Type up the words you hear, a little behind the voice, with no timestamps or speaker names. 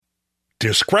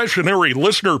Discretionary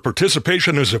listener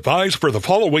participation is advised for the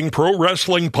following pro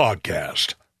wrestling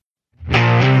podcast.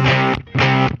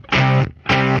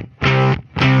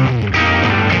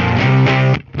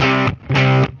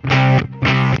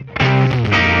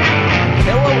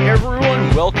 Hello,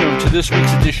 everyone. Welcome to this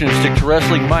week's edition of Stick to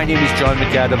Wrestling. My name is John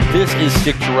McAdam. This is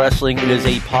Stick to Wrestling. It is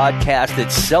a podcast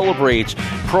that celebrates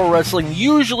pro wrestling,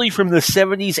 usually from the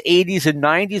 70s, 80s, and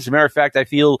 90s. As a matter of fact, I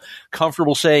feel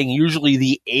comfortable saying usually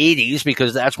the 80s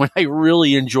because that's when I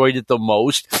really enjoyed it the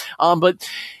most. But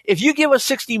if you give us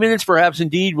 60 minutes, perhaps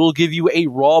indeed, we'll give you a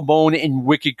raw bone and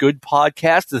wicked good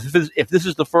podcast. If this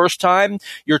is the first time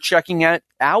you're checking it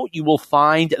out, you will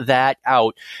find that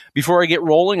out. Before I get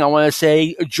rolling, I want to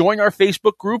say join our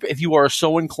Facebook group if you are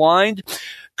so inclined.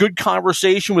 Good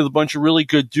conversation with a bunch of really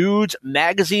good dudes,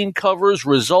 magazine covers,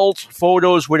 results,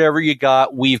 photos, whatever you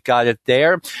got, we've got it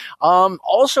there.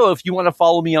 Also, if you want to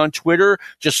follow me on Twitter,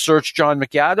 just search John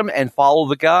McAdam and follow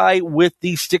the guy with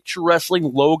the Stick to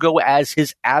Wrestling logo as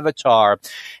his avatar.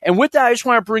 And with that, I just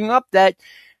want to bring up that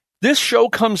this show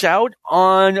comes out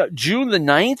on June the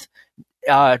 9th.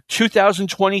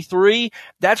 2023,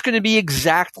 that's going to be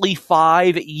exactly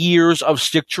 5 years of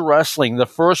Stick to Wrestling. The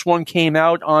first one came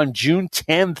out on June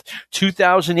 10th,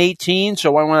 2018.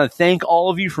 So I want to thank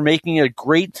all of you for making it a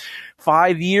great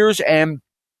 5 years. And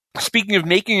speaking of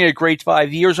making it a great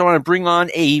 5 years, I want to bring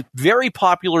on a very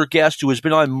popular guest who has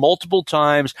been on multiple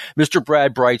times, Mr.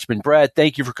 Brad Brightsman. Brad,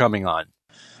 thank you for coming on.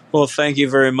 Well, thank you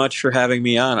very much for having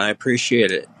me on. I appreciate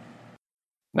it.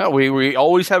 No, we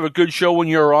always have a good show when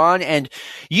you're on, and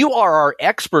you are our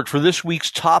expert for this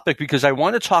week's topic because I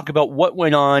want to talk about what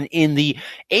went on in the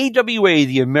AWA,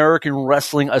 the American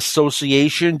Wrestling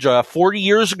Association, 40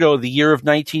 years ago, the year of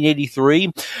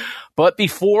 1983. But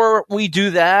before we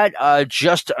do that,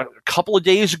 just a couple of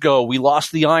days ago, we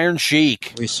lost the Iron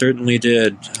Sheik. We certainly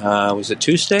did. Was it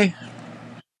Tuesday?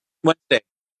 Wednesday.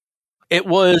 It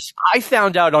was, I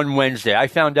found out on Wednesday. I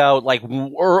found out like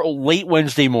late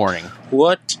Wednesday morning.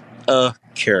 What a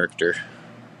character.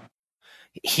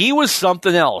 He was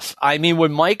something else. I mean,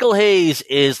 when Michael Hayes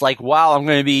is like, wow, I'm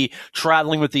going to be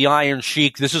traveling with the Iron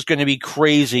Sheik, this is going to be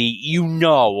crazy, you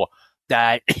know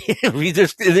that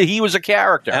he was a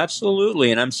character.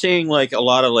 Absolutely. And I'm seeing like a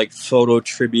lot of like photo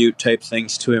tribute type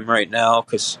things to him right now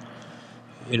because,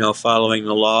 you know, following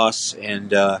the loss.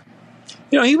 And,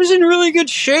 you know, he was in really good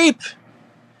shape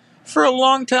for a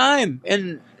long time,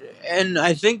 and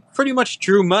I think pretty much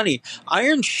drew money.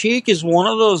 Iron Sheik is one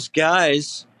of those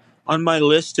guys on my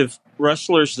list of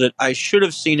wrestlers that I should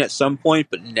have seen at some point,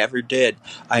 but never did.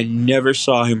 I never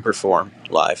saw him perform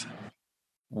live.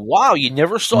 Wow, you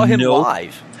never saw him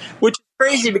live? Which is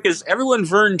crazy because everyone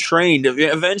Vern trained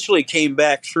eventually came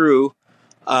back through.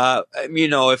 You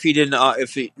know, if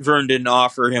Vern didn't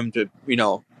offer him to, you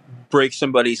know, break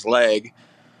somebody's leg,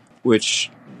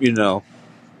 which, you know,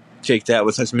 take that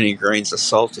with as many grains of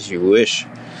salt as you wish.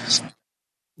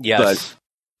 Yes. But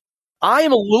I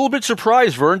am a little bit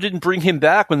surprised Vern didn't bring him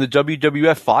back when the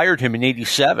WWF fired him in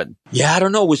 87. Yeah, I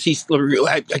don't know. Was he?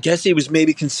 I guess he was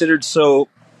maybe considered so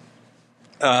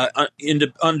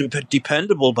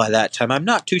undependable by that time. I'm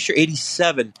not too sure.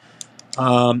 87.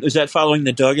 Is that following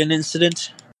the Duggan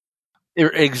incident?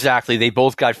 Exactly. They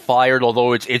both got fired,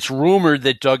 although it's rumored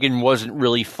that Duggan wasn't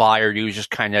really fired. He was just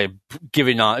kind of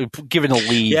given a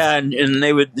lead. Yeah, and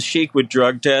the Sheik would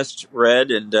drug test Red,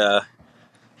 and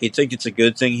he'd think it's a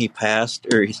good thing he passed,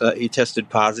 or he thought he tested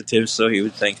positive, so he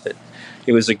would think that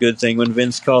it was a good thing when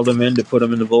Vince called him in to put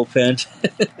him in the bullpen.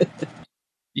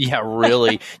 Yeah,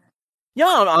 really. Yeah,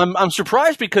 I'm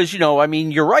surprised because, you know, I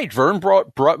mean, you're right. Vern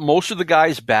brought most of the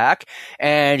guys back,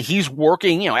 and he's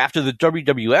working, you know, after the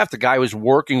WWF, the guy was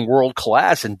working world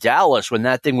class in Dallas when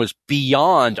that thing was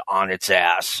beyond on its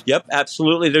ass. Yep,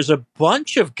 absolutely. There's a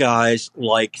bunch of guys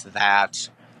like that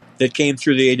came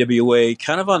through the AWA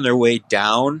kind of on their way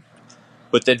down,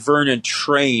 but that Vernon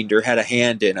trained or had a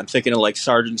hand in. I'm thinking of like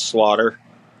Sergeant Slaughter,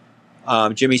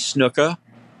 Jimmy Snuka.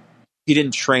 He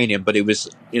didn't train him, but he was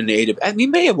in the AWA. I mean, he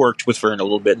may have worked with Vern a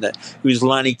little bit in that. He was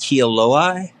Lonnie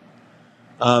Kealoha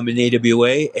in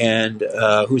AWA, and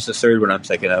who's the third one I'm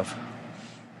thinking of?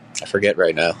 I forget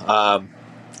right now.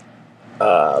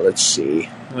 Let's see.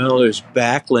 Well, there's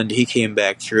Backlund. He came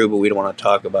back through, but we don't want to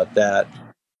talk about that.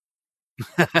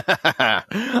 I'm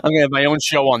going to have my own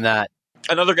show on that.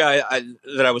 Another guy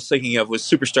that I was thinking of was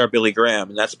Superstar Billy Graham,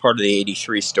 and that's part of the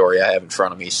 83 story I have in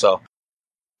front of me, so...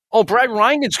 Oh, Brad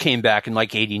Reingens came back in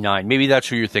like 89. Maybe that's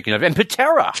who you're thinking of. And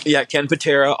Patera. Yeah, Ken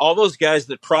Patera. All those guys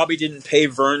that probably didn't pay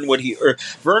Vern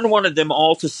Vern wanted them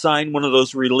all to sign one of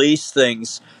those release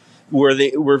things where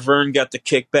Vern got the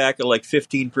kickback of like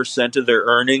 15% of their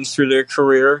earnings through their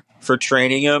career for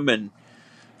training them, and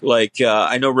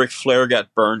I know Ric Flair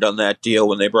got burned on that deal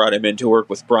when they brought him in to work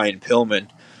with Brian Pillman.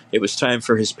 It was time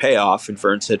for his payoff, and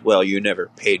Vern said, "Well, you never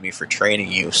paid me for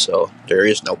training you, so there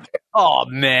is no payoff." Oh,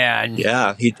 man.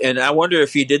 Yeah, and I wonder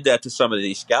if he did that to some of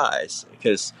these guys,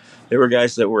 because there were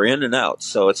guys that were in and out,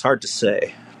 so it's hard to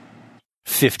say.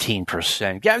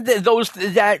 15%. Yeah,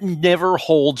 that never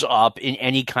holds up in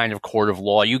any kind of court of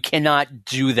law. You cannot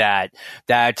do that.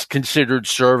 That's considered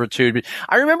servitude.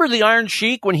 I remember the Iron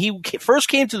Sheik, when he first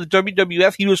came to the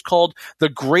WWF, he was called the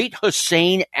Great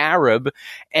Hussein Arab.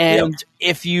 And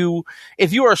if you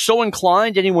are so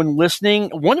inclined, anyone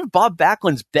listening, one of Bob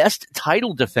Backlund's best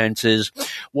title defenses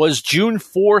was June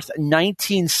 4th,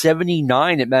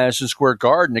 1979 at Madison Square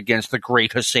Garden against the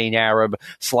Great Hussein Arab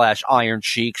 / Iron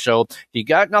Sheik. So you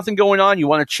got nothing going on, you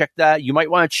want to check that, you might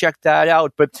want to check that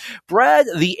out. But Brad,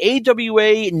 the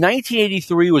AWA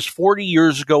 1983 was 40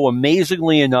 years ago,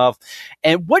 amazingly enough.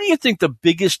 And what do you think the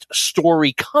biggest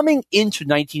story coming into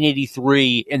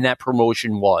 1983 in that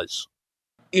promotion was?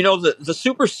 You know, the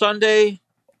Super Sunday,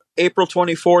 April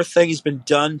 24th thing has been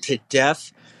done to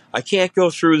death. I can't go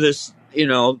through this,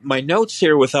 my notes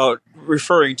here without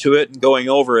referring to it and going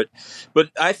over it. But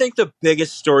I think the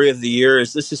biggest story of the year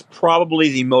is this is probably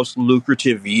the most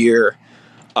lucrative year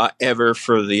ever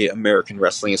for the American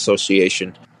Wrestling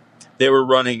Association. They were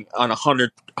running on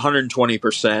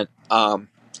 120%.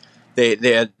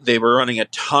 They were running a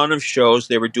ton of shows.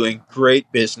 They were doing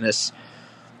great business.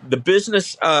 The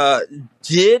business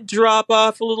did drop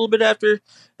off a little bit after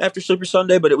Super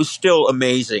Sunday, but it was still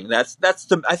amazing. I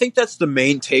think that's the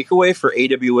main takeaway for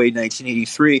AWA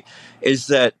 1983 is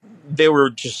that they were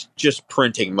just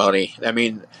printing money. I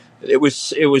mean, it was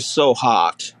so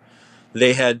hot.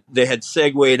 They had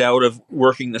segued out of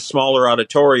working the smaller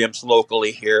auditoriums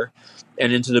locally here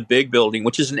and into the big building,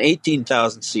 which is an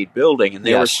 18,000 seat building, and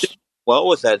they were still well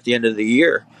with that at the end of the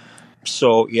year.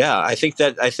 So yeah, I think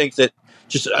that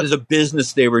just the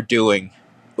business they were doing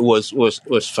was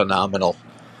phenomenal.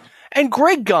 And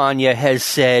Greg Gagne has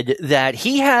said that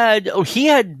he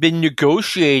had been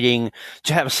negotiating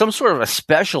to have some sort of a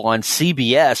special on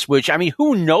CBS, which, I mean,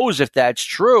 who knows if that's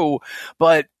true,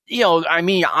 but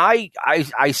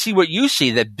I see what you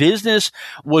see, that business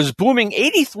was booming.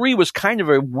 83 was kind of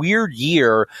a weird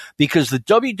year because the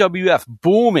WWF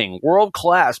booming, world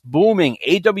class booming,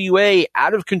 AWA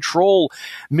out of control,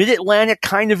 Mid-Atlantic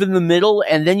kind of in the middle.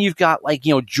 And then you've got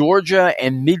Georgia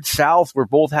and Mid-South were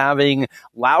both having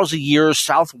lousy years.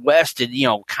 Southwest had,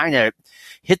 kind of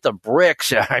hit the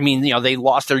bricks. I mean, they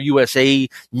lost their USA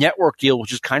network deal,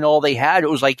 which is kind of all they had. It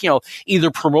was like,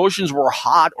 either promotions were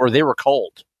hot or they were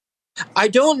cold. I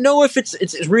don't know if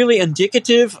it's really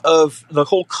indicative of the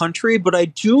whole country, but I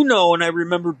do know, and I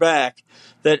remember back,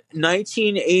 that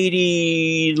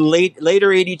 1980,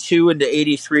 later 82 into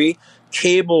 83,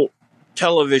 cable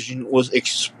television was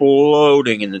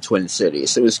exploding in the Twin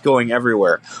Cities. It was going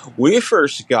everywhere. We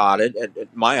first got it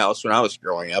at my house when I was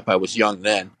growing up. I was young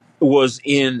then. It was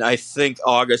in, I think,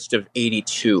 August of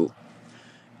 82.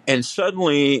 And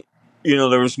suddenly,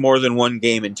 there was more than one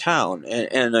game in town.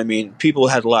 And I mean, people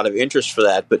had a lot of interest for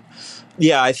that. But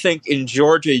yeah, I think in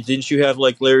Georgia, didn't you have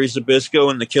like Larry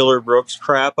Zbyszko and the Killer Brooks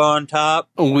crap on top?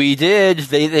 We did.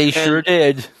 They sure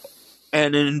did.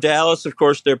 And in Dallas, of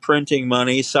course, they're printing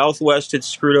money. Southwest had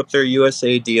screwed up their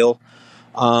USA deal.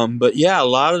 But yeah, a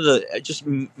lot of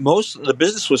most of the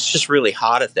business was just really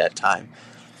hot at that time.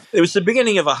 It was the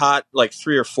beginning of a hot,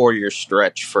 3 or 4 year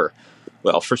stretch for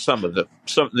some of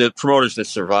the promoters that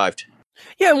survived.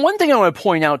 Yeah, and one thing I want to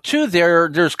point out, too,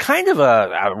 there's kind of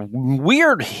a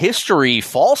weird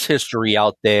false history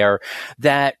out there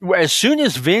that as soon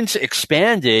as Vince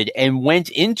expanded and went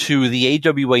into the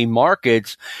AWA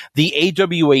markets, the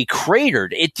AWA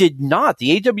cratered. It did not.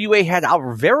 The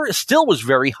AWA still was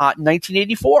very hot in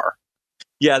 1984.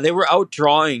 Yeah, they were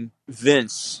outdrawing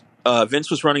Vince. Vince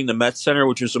was running the Met Center,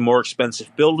 which was a more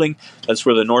expensive building. That's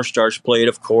where the North Stars played,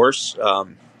 of course.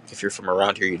 If you're from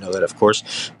around here, you know that, of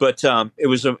course. But it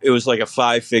was like a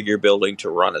 5-figure building to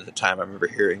run at the time. I remember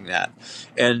hearing that.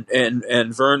 And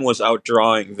Vern was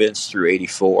outdrawing Vince through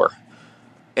 84.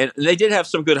 And they did have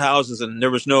some good houses, and there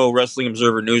was no Wrestling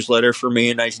Observer newsletter for me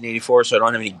in 1984, so I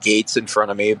don't have any gates in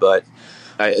front of me. But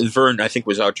Vern, I think,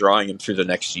 was outdrawing him through the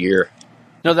next year.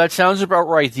 No, that sounds about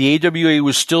right. The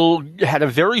AWA had a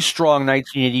very strong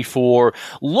 1984.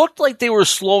 Looked like they were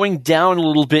slowing down a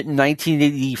little bit in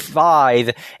 1985.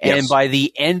 And yes. By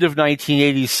the end of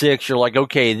 1986, you're like,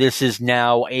 okay, this is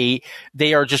now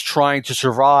they are just trying to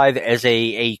survive as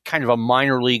a kind of a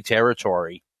minor league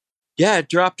territory. Yeah, it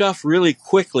dropped off really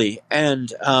quickly.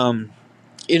 And,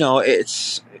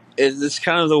 it's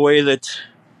kind of the way that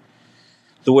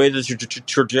the way the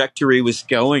trajectory was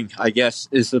going, I guess,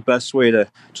 is the best way to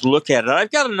look at it.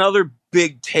 I've got another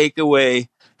big takeaway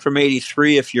from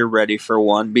 83, if you're ready for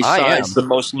one, besides the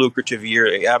most lucrative year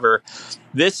ever.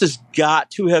 This has got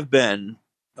to have been,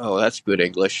 oh, that's good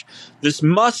English. This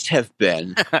must have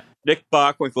been Nick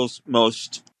Bockwinkel's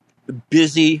most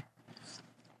busy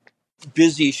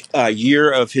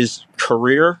year of his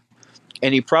career.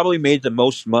 And he probably made the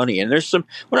most money. And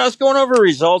when I was going over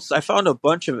results, I found a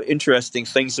bunch of interesting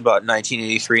things about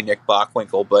 1983 Nick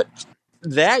Bockwinkel. But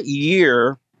that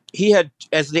year, he had,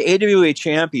 as the AWA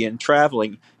champion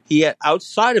traveling,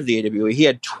 outside of the AWA, he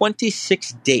had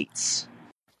 26 dates.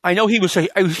 I know he was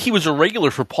a regular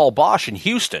for Paul Bosch in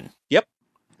Houston. Yep.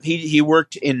 He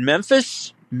worked in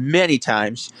Memphis many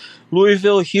times,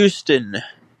 Louisville, Houston,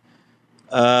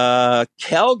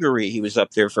 Calgary. He was up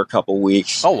there for a couple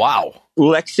weeks. Oh, wow.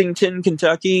 Lexington,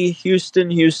 Kentucky,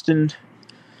 Houston.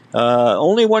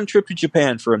 Only one trip to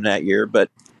Japan for him that year, but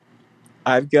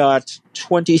I've got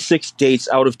 26 dates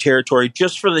out of territory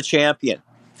just for the champion.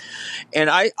 And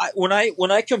when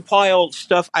I compile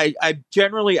stuff,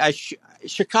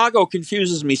 Chicago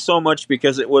confuses me so much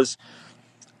because it was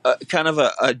kind of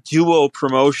a duo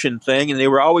promotion thing, and they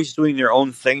were always doing their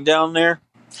own thing down there.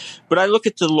 But I look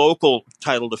at the local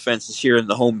title defenses here in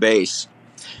the home base,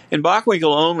 and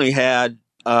Bockwinkel only had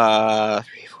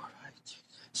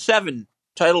 7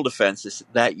 title defenses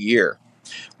that year,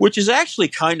 which is actually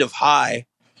kind of high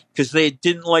because they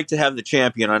didn't like to have the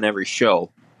champion on every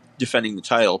show defending the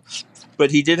title.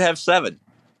 But he did have 7.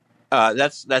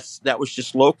 That was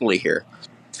just locally here.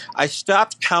 I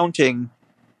stopped counting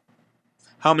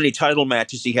how many title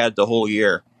matches he had the whole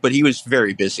year, but he was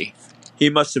very busy. He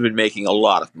must have been making a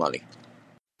lot of money.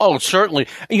 Oh, certainly.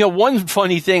 You know, one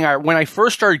funny thing, when I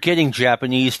first started getting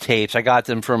Japanese tapes, I got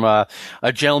them from a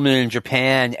gentleman in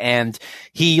Japan, and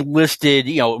he listed,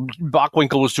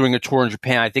 Bockwinkel was doing a tour in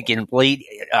Japan, I think in late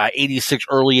 86,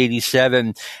 early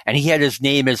 87, and he had his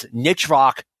name as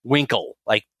Nichvok Winkle.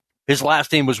 Like, his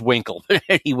last name was Winkle.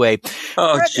 Anyway.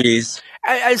 Oh, jeez.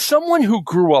 As someone who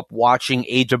grew up watching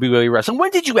AWA wrestling, when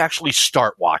did you actually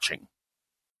start watching?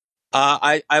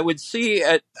 I would see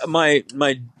at my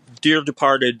dear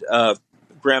departed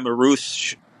Grandma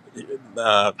Ruth's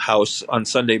house on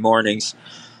Sunday mornings.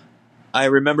 I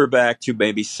remember back to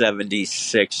maybe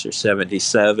 76 or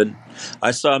 77.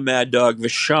 I saw Mad Dog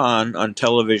Vachon on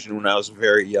television when I was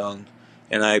very young,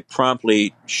 and I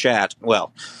promptly shat.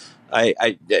 Well,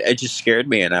 it just scared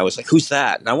me, and I was like, who's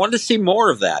that? And I wanted to see more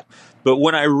of that. But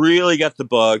when I really got the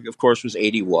bug, of course, was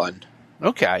 81.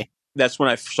 Okay. That's when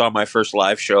I saw my first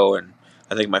live show, and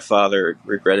I think my father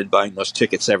regretted buying those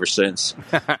tickets ever since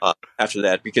after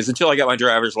that, because until I got my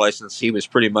driver's license, he was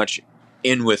pretty much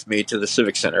in with me to the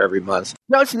Civic Center every month.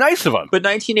 No, it's nice of him. But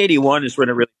 1981 is when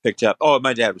it really picked up. Oh,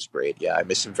 my dad was great. Yeah, I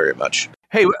miss him very much.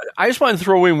 Hey, I just want to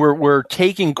throw in, we're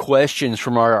taking questions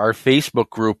from our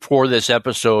Facebook group for this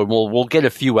episode. We'll get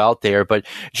a few out there, but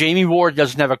Jamie Ward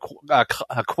doesn't have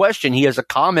a question. He has a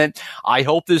comment. I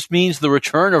hope this means the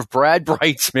return of Brad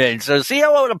Brightsman. So see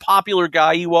how a popular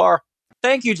guy you are?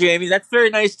 Thank you, Jamie. That's very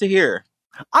nice to hear.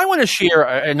 I want to share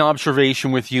an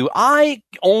observation with you. I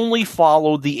only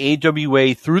followed the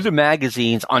AWA through the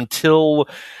magazines until,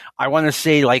 I want to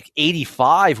say, like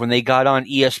 85 when they got on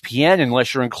ESPN,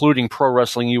 unless you're including Pro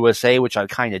Wrestling USA, which I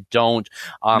kind of don't.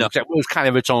 No. That was kind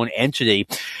of its own entity.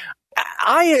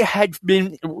 I had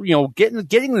been,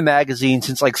 getting the magazine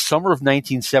since like summer of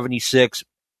 1976.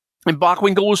 And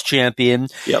Bockwinkel was champion.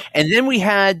 Yep. And then we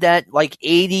had that like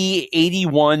 80,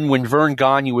 81 when Vern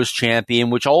Gagne was champion,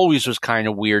 which always was kind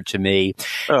of weird to me.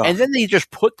 Oh. And then they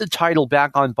just put the title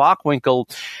back on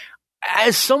Bockwinkel.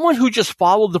 As someone who just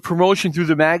followed the promotion through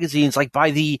the magazines, like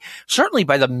certainly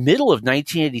by the middle of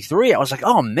 1983, I was like,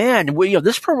 oh man,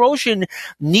 this promotion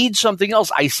needs something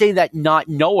else. I say that not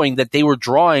knowing that they were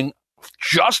drawing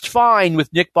just fine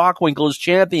with Nick Bockwinkel as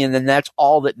champion, and that's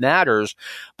all that matters.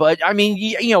 But I mean,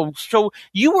 so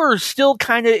you were still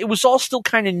it was all still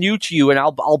kind of new to you, and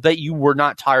I'll bet you were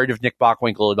not tired of Nick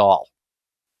Bockwinkel at all.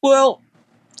 Well,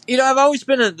 I've always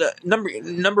been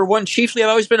number one, chiefly, I've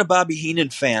always been a Bobby Heenan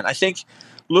fan. I think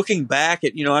looking back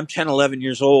at, I'm 10, 11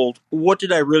 years old, what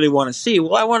did I really want to see?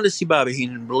 Well, I wanted to see Bobby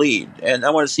Heenan bleed, and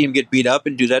I wanted to see him get beat up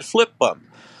and do that flip bump.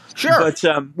 Sure. But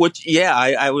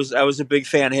I was a big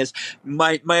fan of his.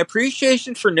 My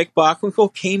appreciation for Nick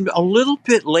Bockwinkel came a little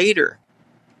bit later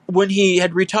when he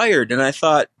had retired, and I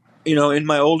thought, in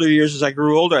my older years as I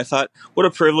grew older, I thought what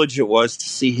a privilege it was to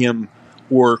see him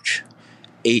work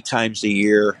 8 times a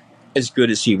year as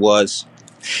good as he was.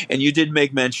 And you did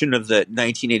make mention of the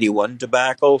 1981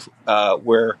 debacle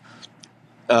where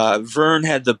Vern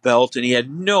had the belt, and he had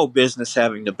no business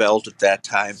having the belt at that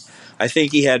time. I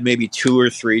think he had maybe 2 or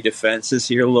 3 defenses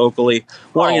here locally.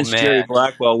 One against Jerry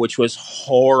Blackwell, which was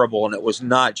horrible, and it was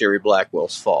not Jerry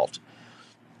Blackwell's fault.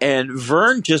 And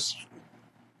Vern just,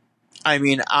 I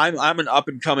mean, I'm an up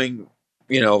and coming,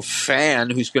 fan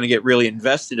who's going to get really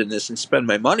invested in this and spend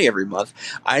my money every month.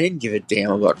 I didn't give a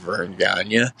damn about Vern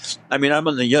Gagne. I mean, I'm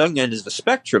on the young end of the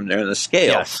spectrum there in the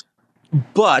scale. Yes.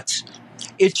 But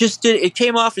it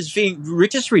came off as being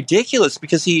just ridiculous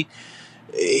because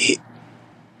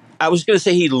I was going to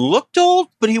say he looked old,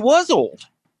 but he was old.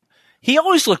 He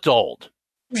always looked old.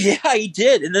 Yeah, he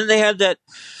did. And then they had the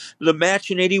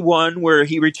match in 81 where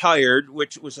he retired,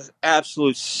 which was an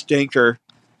absolute stinker.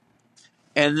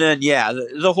 And then,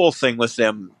 the whole thing with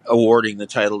them awarding the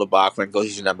title to Bockwinkel,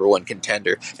 he's the number 1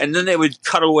 contender. And then they would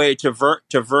cut away to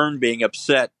Vern being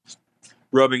upset,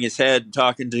 rubbing his head and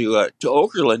talking to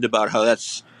Okerlund about how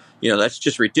that's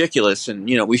just ridiculous, and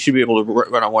we should be able to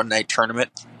run a one-night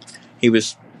tournament. He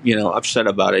was upset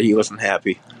about it. He wasn't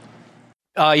happy.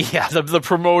 The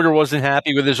promoter wasn't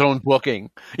happy with his own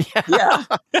booking. Yeah.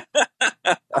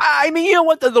 I mean, you know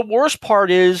what? The worst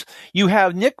part is you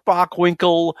have Nick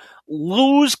Bockwinkel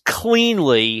lose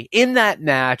cleanly in that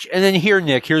match, and then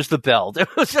here's the belt.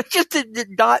 It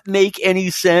did not make any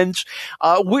sense.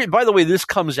 By the way, this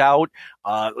comes out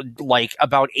like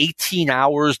about 18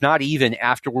 hours, not even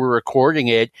after we're recording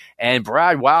it. And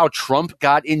Brad, wow, Trump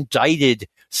got indicted.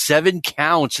 7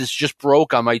 counts. It's just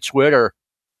broke on my Twitter.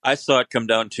 I saw it come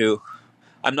down too.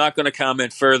 I'm not going to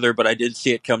comment further, but I did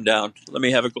see it come down. Let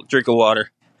me have a drink of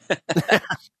water.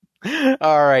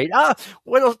 All right.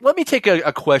 Let me take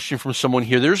a question from someone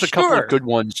here. There's a couple of good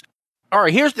ones. All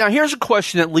right, here's a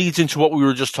question that leads into what we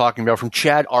were just talking about from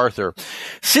Chad Arthur.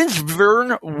 Since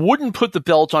Vern wouldn't put the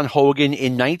belt on Hogan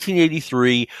in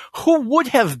 1983, who would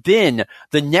have been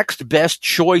the next best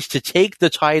choice to take the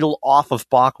title off of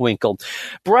Bockwinkel?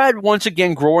 Brad, once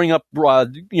again, growing up,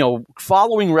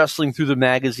 following wrestling through the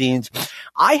magazines,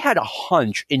 I had a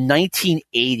hunch in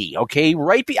 1980. Okay,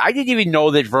 I didn't even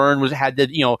know that Vern had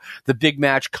the big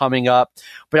match coming up,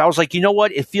 but I was like, you know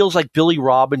what? It feels like Billy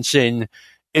Robinson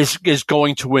is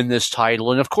going to win this title,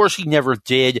 and of course he never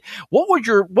did. What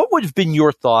would have been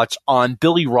your thoughts on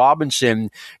Billy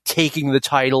Robinson taking the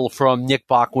title from Nick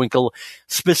Bockwinkel,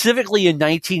 specifically in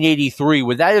 1983?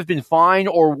 Would that have been fine,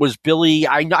 or was Billy?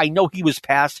 I know he was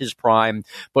past his prime,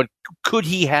 but could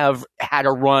he have had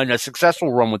a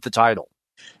successful run with the title?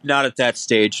 Not at that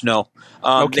stage, no.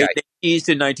 Okay. They teased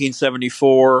in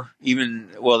 1974. They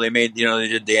made they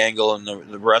did the Angle in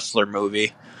the Wrestler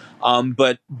movie.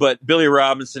 But Billy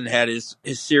Robinson had his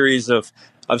series of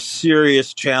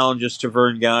serious challenges to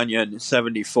Vern Gagne in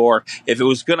 74. If it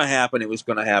was going to happen, it was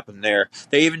going to happen there.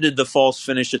 They even did the false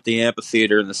finish at the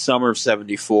amphitheater in the summer of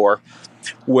 74,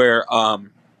 where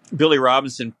Billy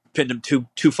Robinson pinned him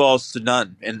two falls to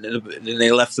none, and then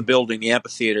they left the building, the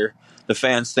amphitheater, the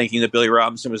fans thinking that Billy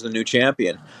Robinson was the new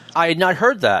champion. I had not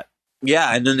heard that.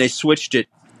 Yeah, and then they switched it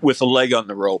with a leg on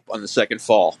the rope on the second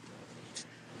fall.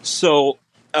 So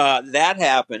that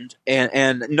happened,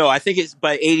 and no, I think it's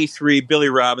by 83, Billy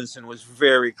Robinson was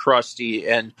very crusty,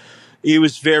 and he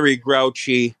was very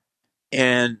grouchy,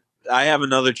 and I have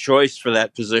another choice for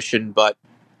that position, but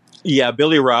yeah,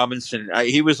 Billy Robinson,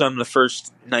 he was on the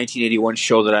first 1981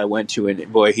 show that I went to,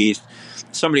 and boy,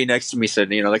 somebody next to me said,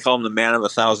 they call him the man of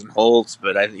 1,000 holds,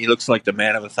 but he looks like the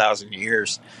man of 1,000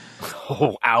 years.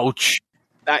 Oh, ouch.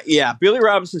 Yeah, Billy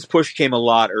Robinson's push came a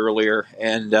lot earlier,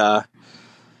 and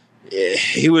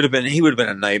he would have been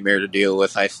a nightmare to deal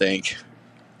with, I think,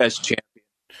 as champion.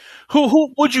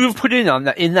 Who would you have put in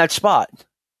that spot?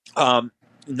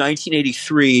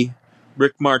 1983,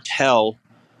 Rick Martel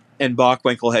and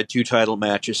Bockwinkel had 2 title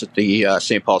matches at the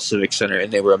St. Paul Civic Center,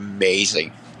 and they were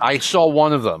amazing. I saw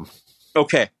one of them.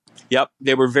 Okay. Yep,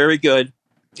 they were very good.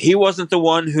 He wasn't the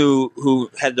one who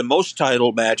had the most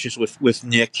title matches with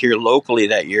Nick here locally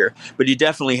that year, but he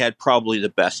definitely had probably the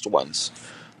best ones.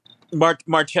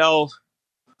 Martel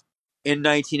in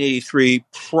 1983,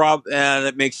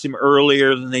 that makes him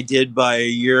earlier than they did by a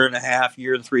year and a half,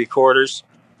 year and 3/4.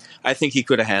 I think he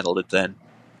could have handled it then.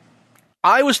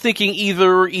 I was thinking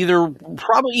either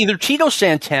Tito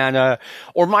Santana,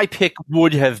 or my pick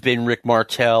would have been Rick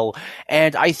Martel.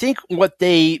 And I think what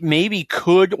they maybe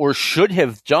could or should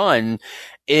have done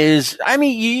is, I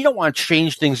mean, you don't want to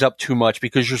change things up too much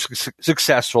because you're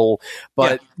successful,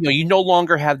 but you no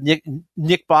longer have Nick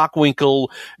Bockwinkel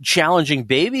challenging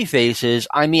baby faces.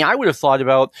 I mean, I would have thought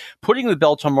about putting the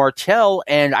belt on Martel,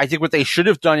 and I think what they should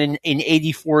have done in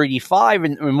 84, 85,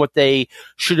 and what they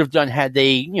should have done had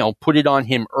they, put it on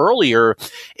him earlier,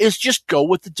 is just go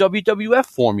with the WWF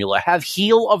formula. Have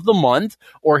heel of the month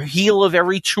or heel of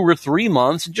every 2 or 3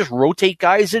 months and just rotate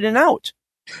guys in and out.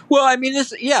 Well, I mean,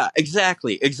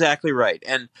 exactly right.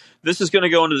 And this is going to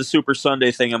go into the Super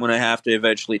Sunday thing I'm going to have to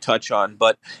eventually touch on.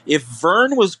 But if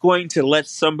Vern was going to let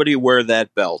somebody wear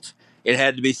that belt, it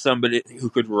had to be somebody who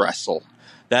could wrestle.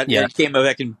 That came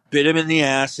back and bit him in the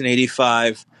ass in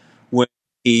 85 when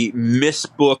he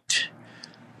misbooked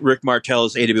Rick Martel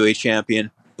as AWA champion.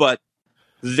 But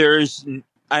and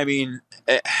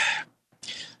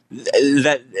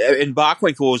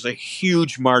Bockwinkel was a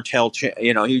huge Martel,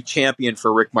 he championed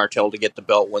for Rick Martel to get the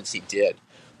belt once he did.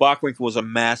 Bockwinkel was a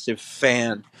massive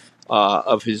fan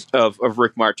of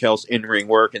Rick Martel's in-ring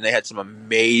work, and they had some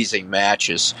amazing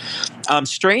matches.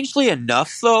 Strangely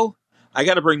enough, though, I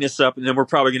got to bring this up, and then we're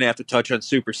probably going to have to touch on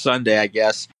Super Sunday, I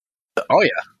guess. Oh,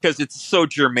 yeah. Because it's so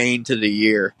germane to the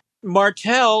year.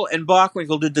 Martel and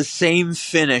Bockwinkel did the same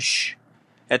finish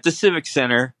at the Civic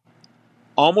Center,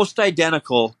 almost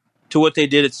identical to what they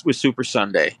did with Super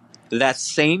Sunday. That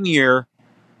same year,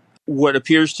 what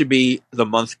appears to be the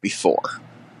month before.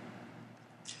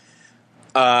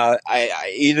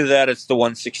 Either that, it's the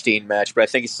 116 match, but I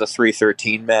think it's the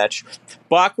 313 match.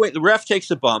 The ref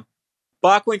takes a bump.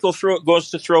 Bockwinkel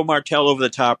goes to throw Martel over the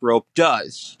top rope.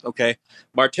 Does. Okay.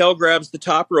 Martel grabs the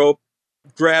top rope,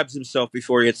 grabs himself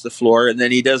before he hits the floor, and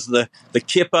then he does the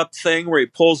kip up thing where he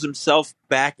pulls himself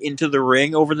back into the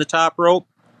ring over the top rope,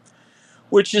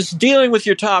 which is dealing with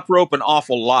your top rope an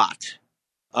awful lot,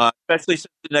 especially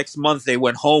since the next month they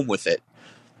went home with it.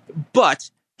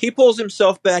 But he pulls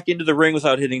himself back into the ring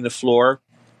without hitting the floor.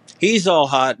 He's all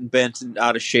hot and bent and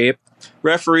out of shape.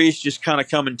 Referee's just kind of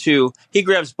coming to. He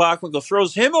grabs Bockwinkel,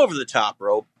 throws him over the top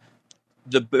rope.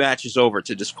 The match is over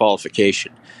to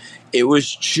disqualification. It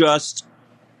was just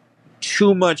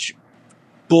too much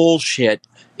bullshit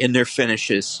in their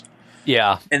finishes.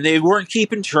 Yeah. And they weren't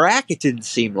keeping track, it didn't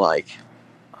seem like.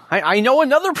 I know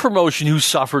another promotion who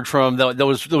suffered from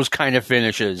those kind of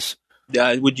finishes.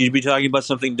 Would you be talking about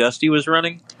something Dusty was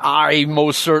running? I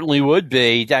most certainly would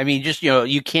be. I mean, just,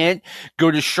 you can't go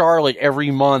to Charlotte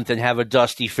every month and have a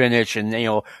Dusty finish and,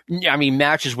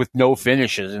 matches with no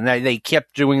finishes. And they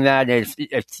kept doing that. And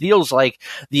it feels like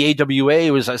the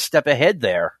AWA was a step ahead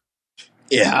there.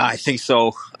 Yeah, I think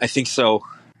so.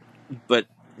 But,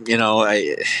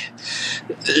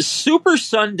 Super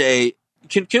Sunday,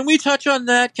 can we touch on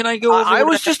that? Can I go over I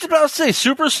was just about to say,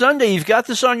 Super Sunday, you've got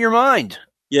this on your mind.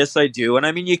 Yes, I do. And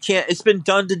I mean, you can't, it's been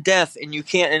done to death, and you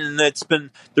can't, and it's been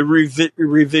the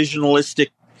revisionist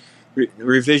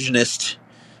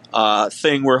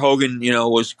thing where Hogan,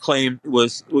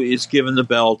 is given the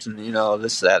belt, and,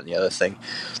 this, that, and the other thing.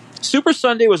 Super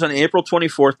Sunday was on April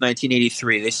 24th,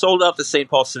 1983. They sold out the St.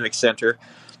 Paul Civic Center,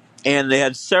 and they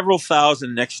had several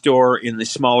thousand next door in the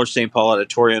smaller St. Paul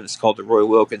Auditorium. It's called the Roy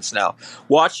Wilkins now,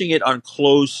 watching it on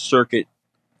closed circuit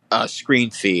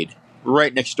screen feed.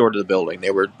 Right next door to the building. They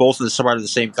were both in the part of the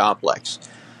same complex.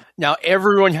 Now,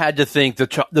 everyone had to think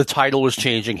the title was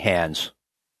changing hands.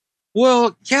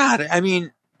 Well, God, I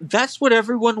mean, that's what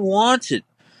everyone wanted.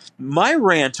 My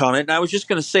rant on it, and I was just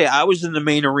going to say, I was in the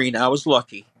main arena. I was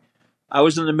lucky. I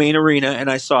was in the main arena, and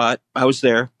I saw it. I was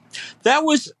there. That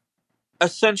was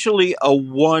essentially a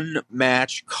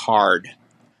one-match card.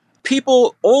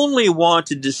 People only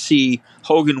wanted to see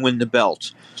Hogan win the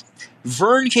belt.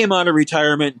 Vern came out of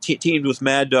retirement, teamed with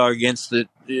Mad Dog against the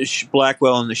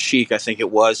Blackwell and the Sheik, I think it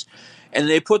was. And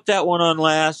they put that one on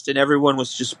last, and everyone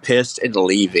was just pissed and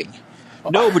leaving.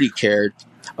 Nobody cared.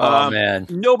 Man.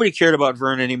 Nobody cared about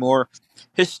Vern anymore.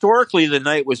 Historically, the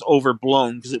night was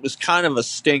overblown because it was kind of a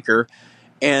stinker.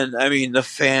 And, I mean, the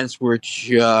fans were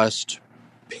just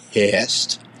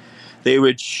pissed. They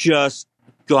were just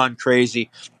gone crazy.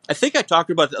 I think I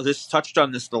touched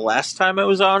on this the last time I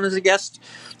was on as a guest.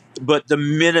 But the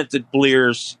minute that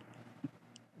Blears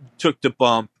took the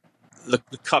bump, the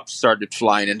cups started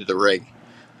flying into the ring.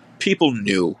 People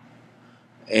knew.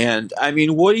 And, I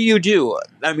mean, what do?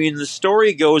 I mean, the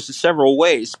story goes in several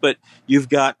ways, but you've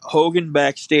got Hogan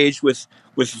backstage with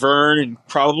Vern and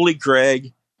probably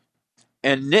Greg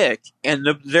and Nick, and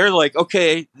they're like,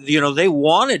 okay, they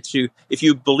wanted to, if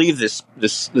you believe this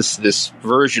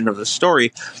version of the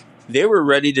story, they were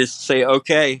ready to say,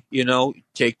 okay,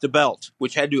 take the belt,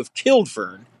 which had to have killed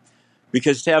Vern.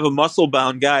 because to have a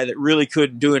muscle-bound guy that really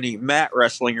couldn't do any mat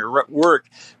wrestling or work.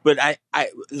 But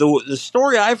the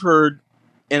story I've heard,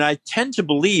 and I tend to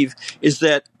believe, is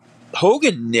that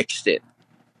Hogan nixed it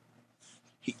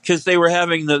because they were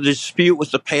having the dispute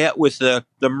with the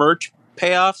merch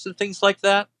payoffs and things like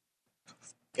that.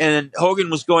 And Hogan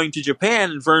was going to Japan,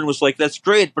 and Vern was like, "That's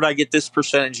great, but I get this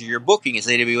percentage of your booking as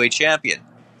AWA champion."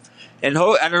 And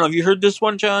I don't know, have you heard this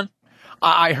one, John?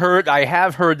 I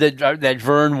have heard that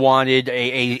Vern wanted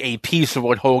a piece of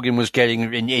what Hogan was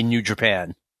getting in New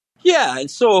Japan. Yeah, and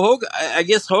so I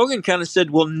guess Hogan kind of said,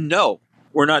 "Well, no,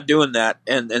 we're not doing that."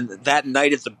 And that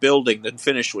night at the building, the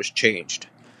finish was changed.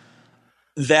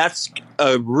 That's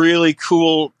a really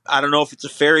cool. I don't know if it's a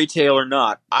fairy tale or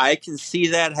not. I can see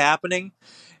that happening.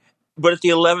 But at the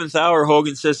 11th hour,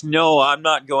 Hogan says, "No, I'm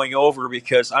not going over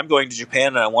because I'm going to Japan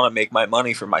and I want to make my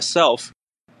money for myself."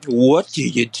 What do?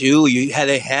 They had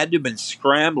to have been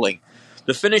scrambling.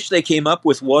 The finish they came up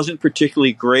with wasn't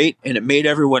particularly great, and it made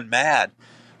everyone mad.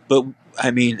 But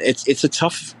I mean, it's a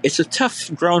tough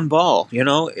ground ball.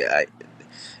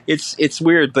 It's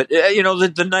weird. But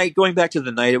the night, going back to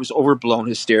the night, it was overblown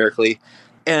hysterically.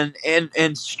 And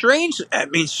strangely,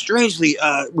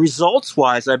 results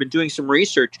wise, I've been doing some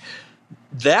research.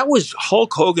 That was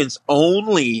Hulk Hogan's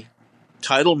only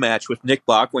title match with Nick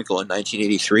Bockwinkel in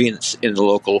 1983 in the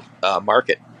local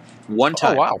market. One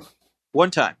time. Oh, wow. One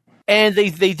time. And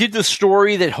they did the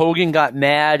story that Hogan got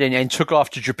mad and took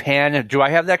off to Japan. Do I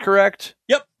have that correct?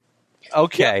 Yep.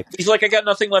 Okay. Yep. He's like, "I got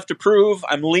nothing left to prove.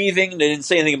 I'm leaving." They didn't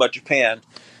say anything about Japan.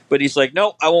 But he's like,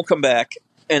 "No, I won't come back."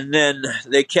 And then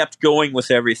they kept going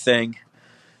with everything.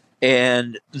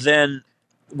 And then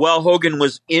while Hogan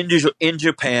was in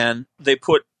Japan, they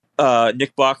put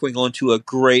Nick Bockwinkel into a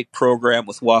great program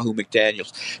with Wahoo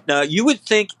McDaniels. Now, you would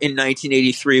think in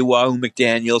 1983, Wahoo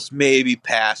McDaniels maybe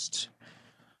passed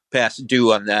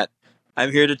due on that.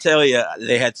 I'm here to tell you,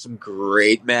 they had some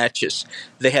great matches.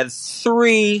 They had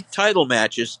 3 title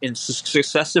matches in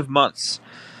successive months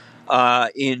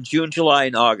in June, July,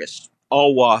 and August,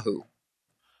 all Wahoo.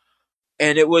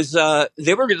 And it was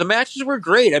the matches were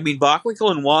great. I mean,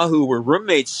 Bockwinkel and Wahoo were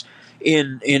roommates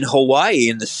in Hawaii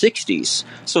in the 60s.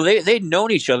 So they'd known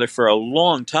each other for a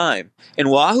long time. And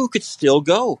Wahoo could still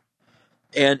go.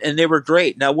 And they were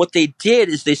great. Now, what they did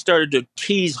is they started to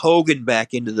tease Hogan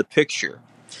back into the picture.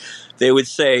 They would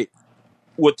say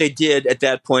what they did at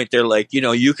that point, they're like,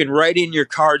 you can write in your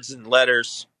cards and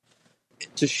letters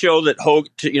to show that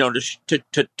Hogan,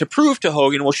 to prove to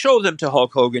Hogan, we'll show them to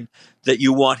Hulk Hogan that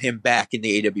you want him back in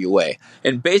the AWA.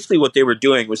 And basically what they were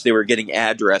doing was they were getting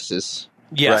addresses.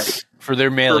 Yes, right, for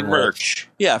their mailing merch.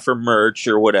 Yeah, for merch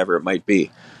or whatever it might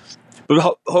be.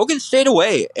 But Hogan stayed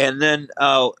away, and then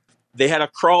they had a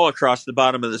crawl across the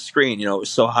bottom of the screen. It was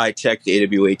so high-tech, the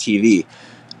AWA TV.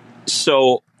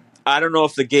 So I don't know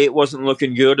if the gate wasn't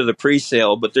looking good or the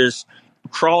pre-sale, but there's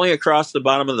crawling across the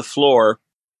bottom of the floor,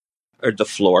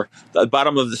 the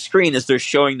bottom of the screen as they're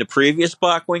showing the previous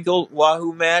Bockwinkel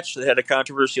Wahoo match that had a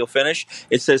controversial finish.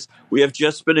 It says, "We have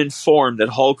just been informed that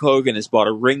Hulk Hogan has bought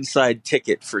a ringside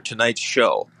ticket for tonight's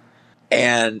show."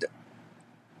 And,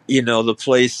 the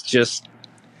place just,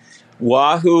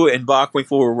 Wahoo and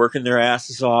Bockwinkel were working their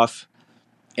asses off.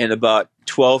 And about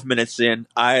 12 minutes in,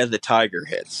 Eye of the Tiger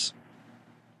hits.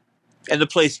 And the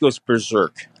place goes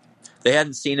berserk. They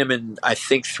hadn't seen him in, I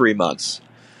think, 3 months.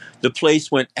 The place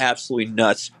went absolutely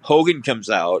nuts. Hogan comes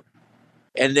out,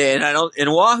 and then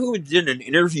Wahoo did an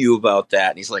interview about that,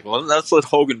 and he's like, "Well, let's let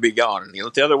Hogan be gone, and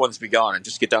let the other ones be gone, and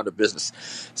just get down to business."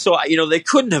 So they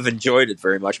couldn't have enjoyed it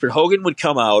very much. But Hogan would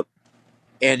come out,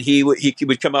 and he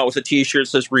would come out with a T-shirt that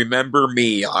says "Remember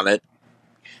Me" on it,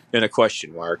 and a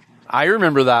question mark. I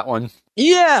remember that one.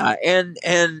 Yeah, and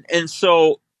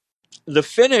so the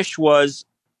finish was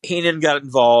Heenan got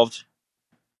involved.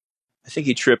 I think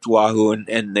he tripped Wahoo,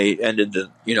 and they ended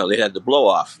they had the blow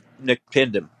off. Nick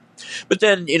pinned him. But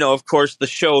then, of course, the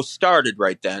show started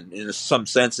right then, in some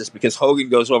senses, because Hogan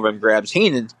goes over and grabs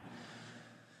Heenan,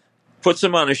 puts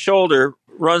him on his shoulder,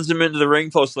 runs him into the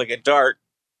ring post like a dart.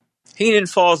 Heenan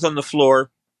falls on the floor.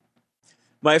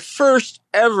 My first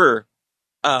ever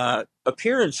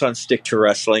appearance on Stick to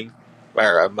Wrestling,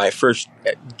 or my first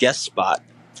guest spot,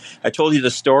 I told you the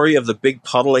story of the big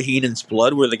puddle of Heenan's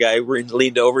blood where the guy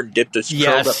leaned over and dipped a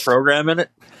curled up program in it.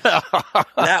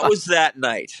 That was that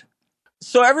night.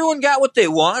 So everyone got what they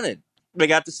wanted. They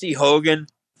got to see Hogan.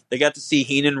 They got to see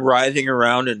Heenan writhing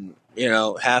around in,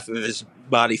 half of his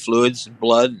body fluids and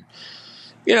blood.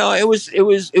 It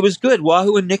was good.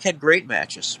 Wahoo and Nick had great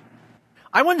matches.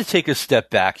 I want to take a step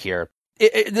back here.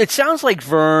 It sounds like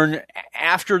Vern,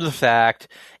 after the fact,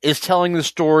 is telling the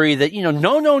story that,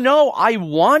 no, I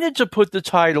wanted to put the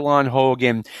title on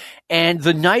Hogan, and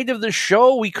the night of the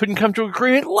show, we couldn't come to an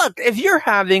agreement. Look, if you're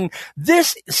having,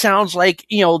 this sounds like,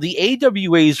 the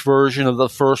AWA's version of the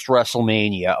first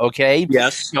WrestleMania, okay?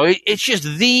 Yes. It's just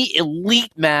the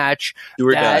elite match Do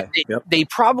or that die. Yep. they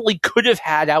probably could have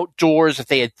had outdoors if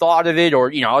they had thought of it,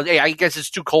 or, I guess it's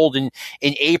too cold in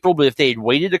April, but if they had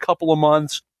waited a couple of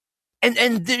months.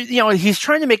 And he's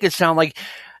trying to make it sound like,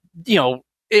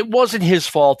 it wasn't his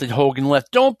fault that Hogan left.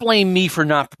 Don't blame me for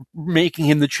not making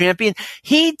him the champion.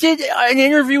 He did an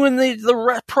interview in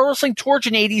the Pro Wrestling Torch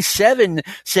in '87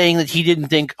 saying that he didn't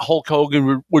think Hulk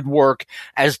Hogan would work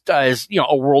as a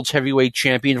world's heavyweight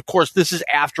champion. Of course, this is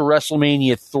after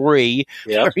WrestleMania 3.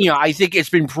 Yep. I think it's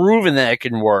been proven that it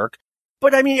can work.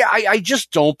 But I mean, I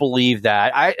just don't believe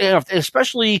that.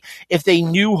 Especially if they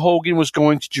knew Hogan was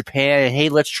going to Japan and, hey,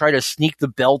 let's try to sneak the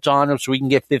belt on him so we can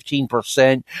get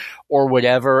 15% or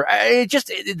whatever.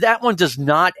 That one does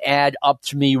not add up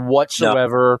to me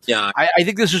whatsoever. No. Yeah. I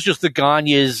think this is just the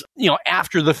Gagne's,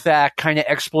 after the fact kind of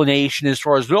explanation as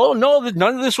far as, oh, no,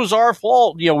 none of this was our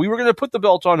fault. We were going to put the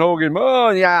belt on Hogan.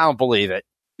 Oh, yeah, I don't believe it.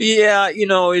 Yeah,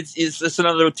 it's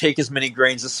another take as many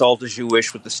grains of salt as you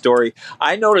wish with the story.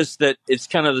 I noticed that it's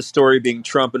kind of the story being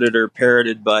trumpeted or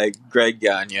parroted by Greg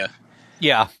Gagne.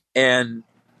 Yeah. And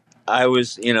I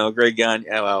was, Greg Gagne,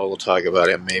 well, we'll talk about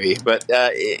him maybe. But,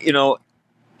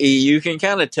 you can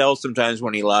kind of tell sometimes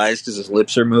when he lies because his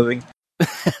lips are moving.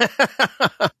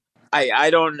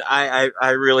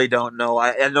 I really don't know.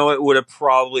 I know it would have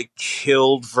probably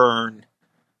killed Vern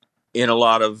in a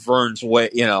lot of Vern's way,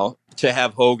 to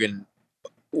have Hogan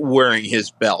wearing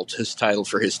his belt, his title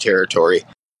for his territory.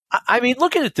 I mean,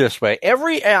 look at it this way.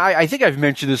 I think I've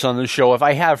mentioned this on the show. If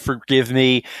I have, forgive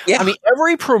me. Yeah. I mean,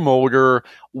 every promoter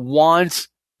wants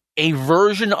a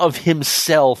version of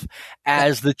himself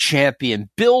as the champion.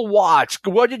 Bill Watts,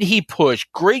 what did he push?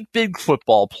 Great big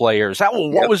football players.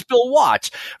 What was Bill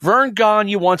Watts? Vern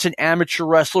Gagne wants an amateur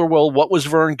wrestler. Well, what was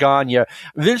Vern Gagne?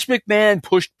 Vince McMahon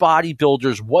pushed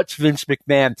bodybuilders. What's Vince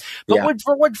McMahon? But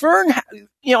what Vern,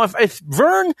 if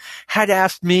Vern had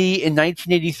asked me in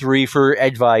 1983 for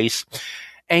advice,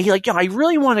 and he's like, I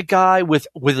really want a guy with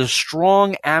a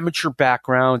strong amateur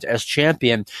background as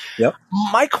champion. Yep.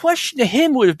 My question to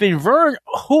him would have been, Vern,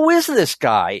 who is this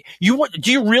guy? Do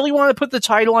you really want to put the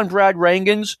title on Brad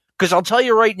Rheingans? Because I'll tell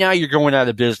you right now, you're going out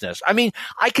of business. I mean,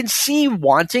 I can see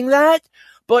wanting that,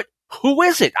 but who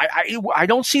is it? I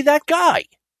don't see that guy.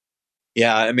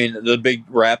 Yeah, I mean, the big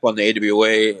rap on the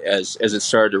AWA as it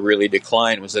started to really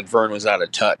decline was that Vern was out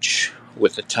of touch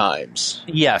with the times.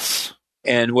 Yes.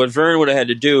 And what Vern would have had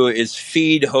to do is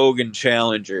feed Hogan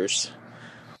challengers,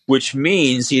 which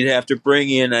means he'd have to bring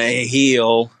in a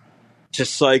heel to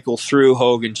cycle through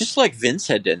Hogan, just like Vince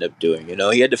had to end up doing.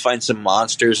 He had to find some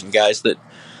monsters and guys that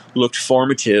looked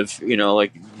formative,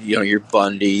 like, your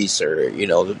Bundys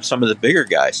or, some of the bigger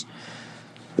guys.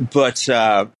 But,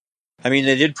 I mean,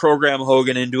 they did program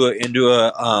Hogan they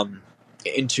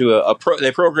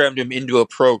programmed him into a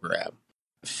program.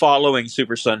 Following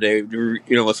Super Sunday,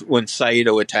 when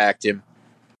Saito attacked him,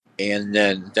 and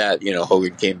then that,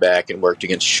 Hogan came back and worked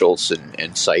against Schultz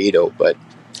and Saito. But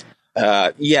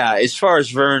as far as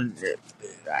Vern,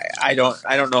 I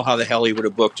don't know how the hell he would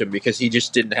have booked him because he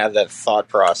just didn't have that thought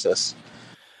process.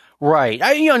 Right.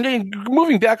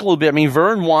 Moving back a little bit, I mean,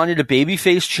 Vern wanted a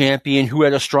babyface champion who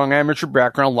had a strong amateur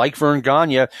background like Vern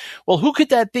Gagne. Well, who could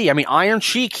that be? I mean, Iron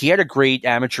Sheik, he had a great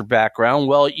amateur background.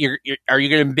 Well, are you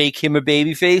going to make him a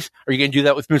babyface? Are you going to do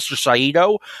that with Mr.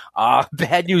 Saito?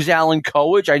 Bad News Alan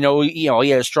Coach, I know, he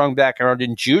had a strong background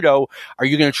in judo. Are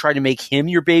you going to try to make him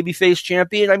your babyface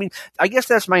champion? I mean, I guess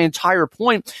that's my entire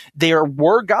point. There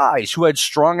were guys who had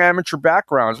strong amateur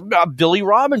backgrounds. Billy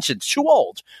Robinson's too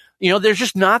old. There's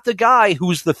just not the guy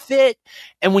who's the fit.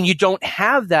 And when you don't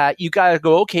have that, you got to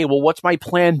go, okay, well, what's my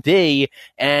plan B?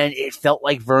 And it felt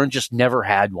like Vern just never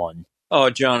had one.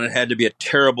 Oh, John, it had to be a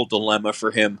terrible dilemma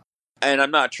for him. And I'm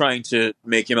not trying to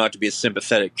make him out to be a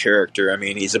sympathetic character. I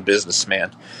mean, he's a businessman.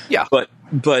 Yeah. But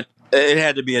it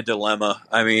had to be a dilemma.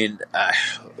 I mean,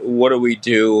 what do we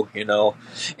do,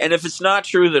 And if it's not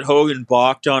true that Hogan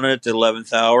balked on it at the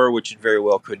 11th hour, which it very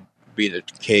well could be the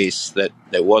case that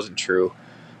wasn't true,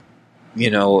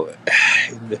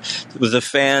 with the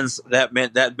fans, that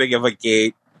meant that big of a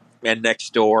gate and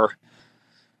next door.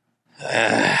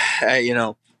 I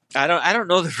don't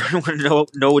know that Vern would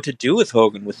know what to do with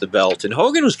Hogan with the belt. And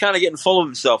Hogan was kind of getting full of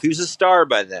himself. He was a star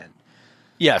by then.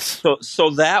 Yes. So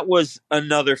that was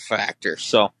another factor.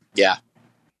 So, yeah.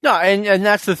 No, and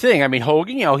that's the thing. I mean,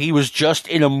 Hogan, he was just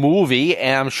in a movie,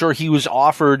 and I'm sure he was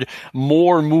offered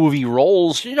more movie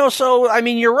roles, so, I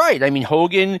mean, you're right. I mean,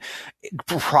 Hogan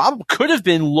could have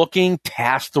been looking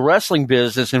past the wrestling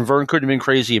business, and Verne could have been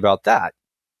crazy about that.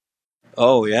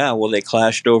 Oh, yeah. Well, they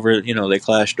clashed over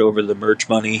the merch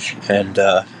money, and,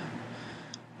 I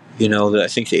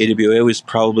think the AWA was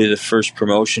probably the first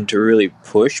promotion to really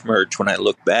push merch. When I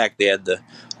look back, they had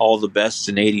all the best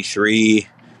in '83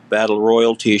 Battle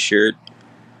Royal T-shirt.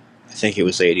 I think it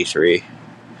was '83,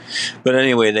 but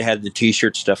anyway, they had the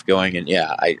T-shirt stuff going, and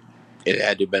it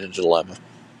had to have been a dilemma.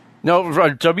 No,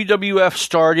 WWF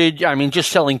started, I mean,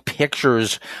 just selling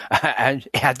pictures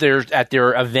at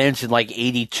their events in like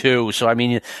 '82. So, I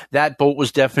mean, that boat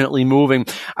was definitely moving.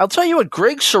 I'll tell you what,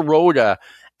 Greg Sirota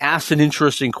asked an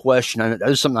interesting question, and that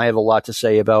is something I have a lot to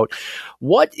say about.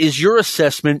 What is your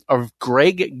assessment of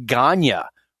Greg Gagne?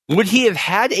 Would he have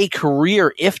had a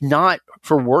career if not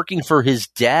for working for his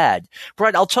dad?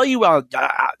 Brett, I'll tell you,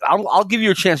 I'll give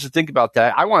you a chance to think about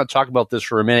that. I want to talk about this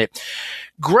for a minute.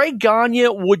 Greg Gagne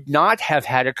would not have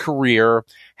had a career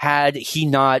had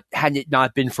it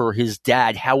not been for his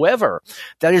dad. However,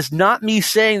 that is not me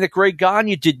saying that Greg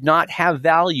Gagne did not have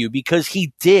value, because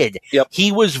he did. Yep.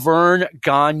 He was Verne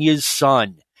Gagne's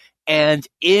son. And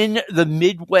in the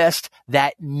Midwest,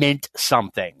 that meant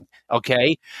something.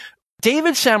 Okay?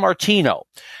 David Sammartino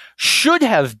should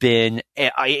have been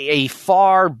had a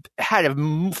far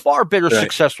better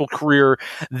successful career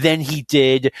than he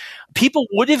did. People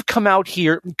would have come out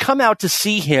to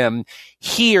see him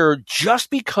here just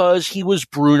because he was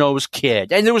Bruno's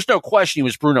kid. And there was no question he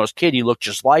was Bruno's kid. He looked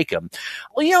just like him.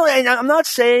 Well, and I'm not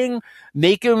saying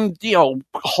make him,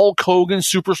 Hulk Hogan,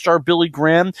 superstar Billy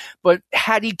Graham, but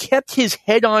had he kept his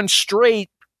head on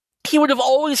straight, he would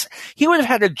have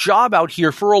had a job out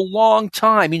here for a long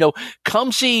time. Come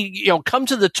to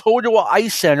the Totowa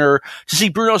Ice Center to see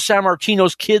Bruno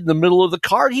Sammartino's kid in the middle of the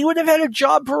card. He would have had a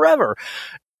job forever.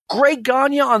 Greg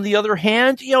Gagne, on the other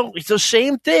hand, it's the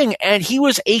same thing. And he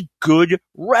was a good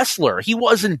wrestler. He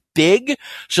wasn't big,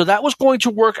 so that was going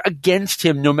to work against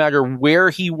him no matter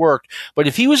where he worked. But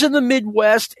if he was in the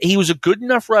Midwest, he was a good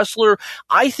enough wrestler.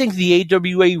 I think the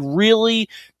AWA really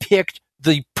picked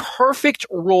the perfect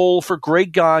role for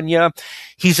Greg Gagne.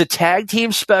 He's a tag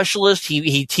team specialist.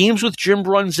 He teams with Jim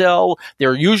Brunzell.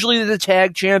 They're usually the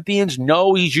tag champions.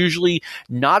 No, he's usually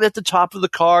not at the top of the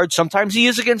card. Sometimes he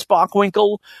is against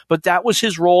Bockwinkel, but that was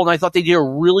his role, and I thought they did a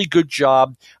really good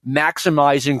job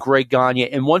maximizing Greg Gagne.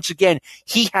 And once again,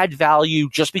 he had value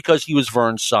just because he was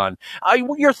Verne's son.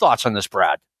 Your thoughts on this,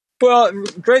 Brad? Well,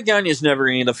 Greg Gagne is never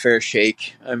going to get a fair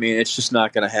shake. I mean, it's just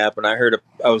not going to happen. I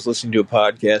was listening to a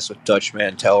podcast with Dutch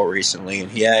Mantell recently,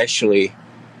 and he actually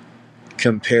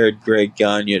compared Greg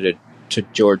Gagne to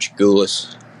George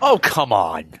Goulas. Oh, come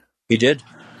on. He did.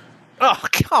 Oh,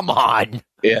 come on.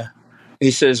 Yeah.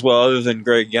 He says, well, other than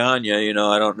Greg Gagne,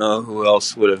 I don't know who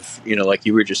else would have, like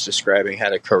you were just describing,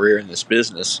 had a career in this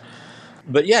business.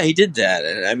 But yeah, he did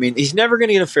that. I mean, he's never going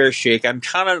to get a fair shake. I'm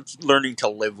kind of learning to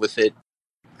live with it.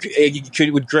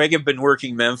 Would Greg have been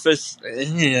working Memphis?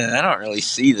 I don't really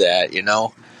see that,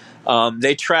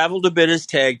 They traveled a bit as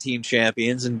tag team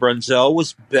champions, and Brunzell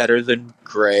was better than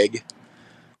Greg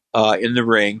in the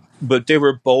ring, but they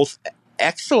were both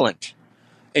excellent.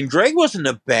 And Greg wasn't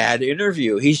a bad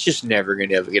interview. He's just never going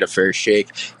to get a fair shake.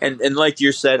 And like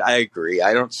you said, I agree.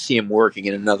 I don't see him working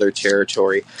in another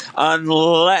territory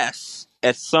unless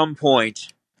at some point,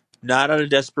 not out of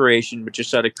desperation, but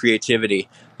just out of creativity,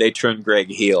 they turned Greg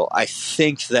heel. I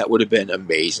think that would have been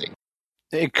amazing.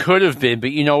 It could have been,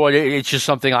 but you know what? It's just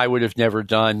something I would have never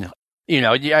done.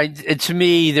 To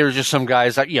me, there's just some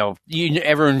guys that,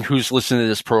 everyone who's listening to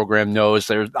this program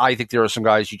knows I think there are some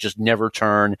guys you just never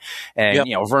turn. And,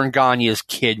 yep. Verne Gagne's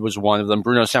kid was one of them.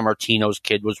 Bruno Sammartino's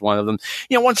kid was one of them.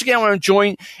 Once again, I want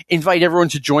to invite everyone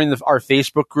to join our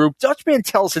Facebook group. Dutch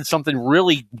Mantell said something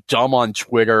really dumb on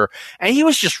Twitter, and he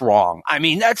was just wrong. I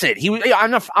mean, that's it.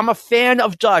 I'm a fan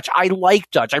of Dutch. I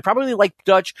like Dutch. I probably like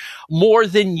Dutch more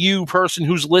than you, person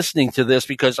who's listening to this,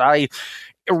 because I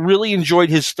really enjoyed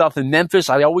his stuff in Memphis.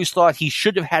 I always thought he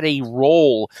should have had a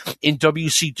role in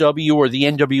WCW or the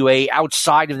NWA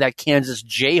outside of that Kansas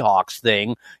Jayhawks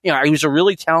thing. He was a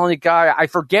really talented guy. I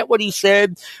forget what he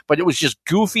said, but it was just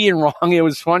goofy and wrong. It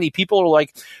was funny. People are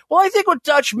like, well, I think what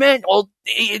Dutch meant. Well,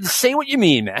 say what you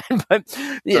mean, man. But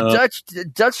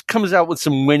Dutch comes out with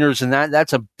some winners, and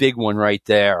that's a big one right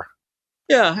there.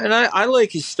 Yeah, and I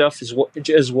like his stuff as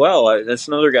well. That's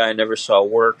another guy I never saw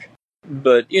work.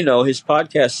 But, his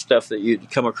podcast stuff that you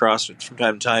come across from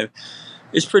time to time,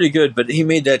 It's pretty good, but he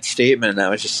made that statement, and I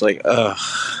was just like, ugh.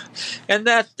 And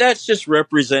that's just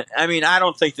represent. I mean, I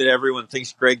don't think that everyone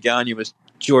thinks Greg Gagne was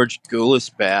George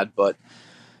Goulas bad, but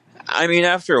I mean,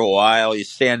 after a while, you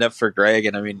stand up for Greg,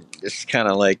 and I mean, it's kind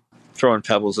of like throwing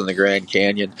pebbles in the Grand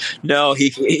Canyon. No, he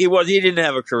didn't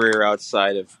have a career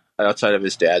outside of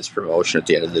his dad's promotion at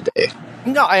the end of the day.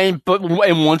 No, and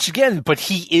once again, but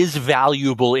he is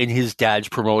valuable in his dad's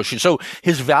promotion, so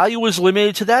his value is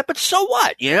limited to that. But so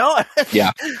what, you know?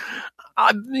 Yeah.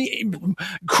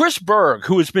 Chris Berg,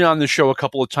 who has been on the show a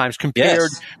couple of times, compared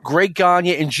Greg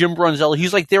Gagne and Jim Brunzell.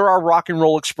 He's like, they're our Rock and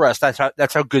Roll Express. That's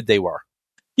how good they were.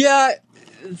 Yeah,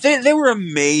 they were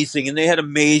amazing, and they had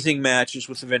amazing matches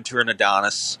with Ventura and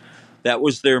Adonis. That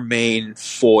was their main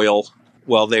foil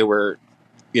while they were,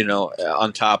 you know,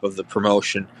 on top of the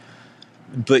promotion.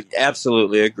 But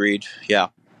absolutely agreed, yeah.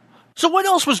 So what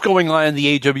else was going on in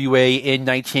the AWA in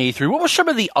 1983? What were some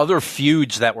of the other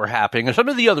feuds that were happening, or some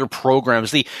of the other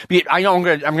programs? I know I'm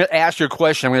going to ask you a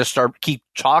question. I'm going to keep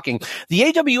talking. The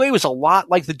AWA was a lot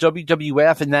like the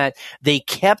WWF in that they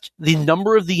kept the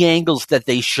number of the angles that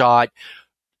they shot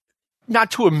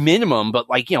not to a minimum, but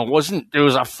like, you know, it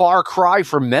was a far cry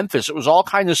from Memphis. It was all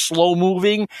kind of slow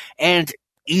moving and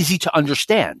easy to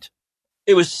understand.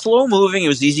 It was slow moving, it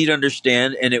was easy to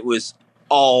understand, and it was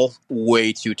all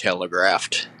way too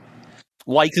telegraphed.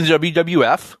 Like the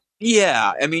WWF?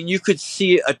 Yeah, I mean, you could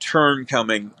see a turn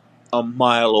coming a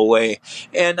mile away.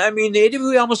 And I mean, the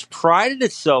AWA almost prided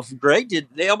itself, Greg did,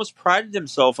 they almost prided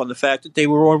themselves on the fact that they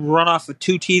were run off of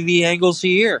 2 TV angles a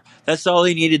year. That's all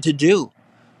they needed to do.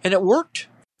 And it worked.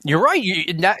 You're right.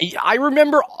 I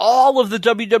remember all of the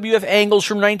WWF angles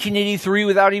from 1983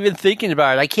 without even thinking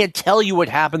about it. I can't tell you what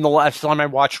happened the last time I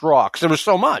watched Raw because there was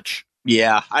so much.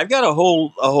 Yeah, I've got a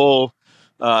whole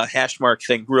hash mark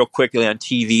thing real quickly on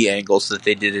TV angles that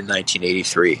they did in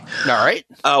 1983. All right.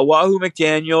 Wahoo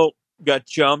McDaniel got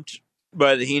jumped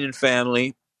by the Heenan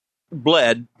family,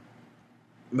 bled.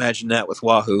 Imagine that with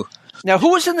Wahoo. Now, who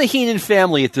was in the Heenan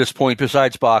family at this point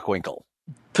besides Bockwinkel?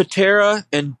 Patera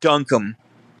and Duncombe.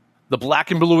 The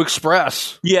Black and Blue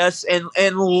Express. Yes, and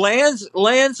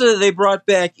Lanza they brought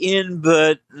back in,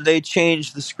 but they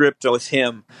changed the script with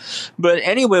him. But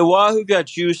anyway, Wahoo got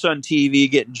juice on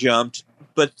TV, getting jumped.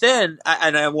 But then,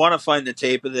 I want to find the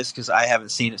tape of this because I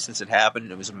haven't seen it since it happened.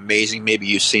 It was amazing. Maybe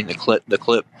you've seen the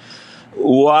clip.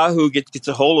 Wahoo gets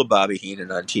a hold of Bobby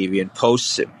Heenan on TV and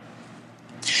posts him.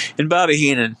 And Bobby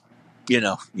Heenan, you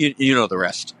know the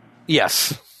rest.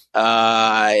 Yes.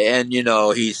 And you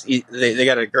know they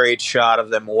got a great shot of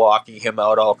them walking him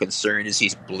out, all concerned as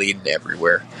he's bleeding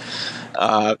everywhere.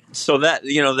 So that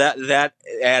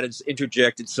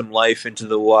interjected some life into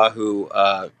the Wahoo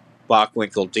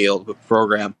Bockwinkel deal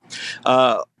program.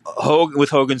 With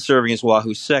Hogan serving as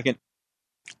Wahoo's second.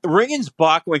 Ringen's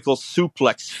Bockwinkel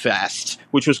Suplex Fest,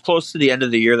 which was close to the end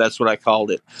of the year. That's what I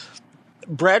called it.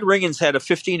 Brad Ringens had a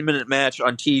 15-minute match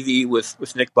on TV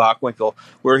with Nick Bockwinkel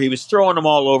where he was throwing them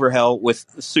all over hell with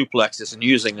suplexes and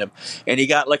using them. And he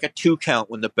got like a 2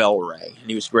 count when the bell rang, and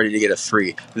he was ready to get a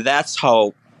 3. That's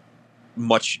how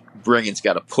much Ringens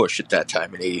got a push at that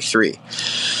time in 83.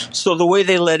 So the way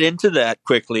they led into that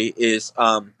quickly is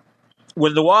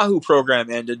when the Wahoo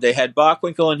program ended, they had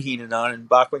Bockwinkel and Heenan on, and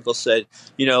Bockwinkel said,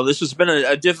 this has been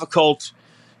a difficult...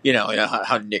 You know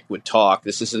how Nick would talk.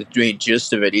 This is the main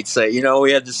gist of it. He'd say,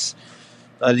 we had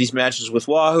these matches with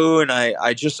Wahoo, and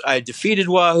I defeated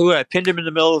Wahoo. I pinned him in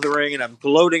the middle of the ring, and I'm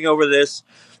gloating over this.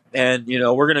 And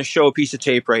we're going to show a piece of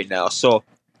tape right now. So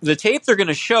the tape they're going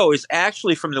to show is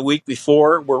actually from the week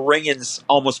before, where Ringens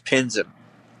almost pins him.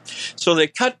 So they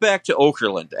cut back to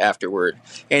Okerlund afterward,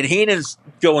 and Heenan's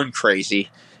going crazy,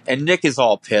 and Nick is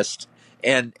all pissed.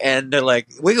 And they're like,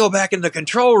 we go back in the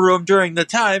control room during the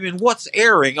time, and what's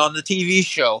airing on the TV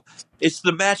show? It's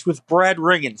the match with Brad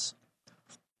Ringens.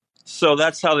 So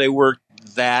that's how they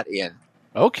worked that in.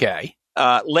 Okay.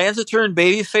 Lanza turned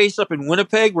babyface up in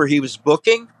Winnipeg, where he was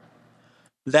booking.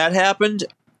 That happened,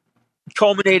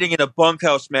 culminating in a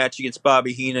bunkhouse match against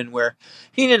Bobby Heenan, where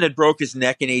Heenan had broke his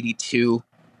neck in 82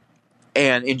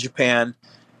 and in Japan.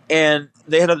 And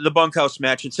they had the bunkhouse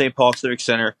match in St. Paul Civic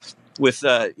Center. With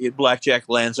Blackjack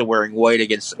Lanza wearing white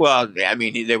against,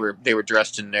 they were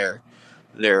dressed in their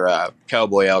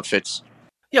cowboy outfits.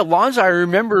 Yeah, Lanza, I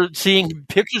remember seeing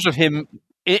pictures of him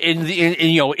in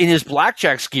his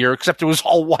Blackjack's gear, except it was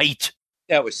all white.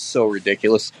 That was so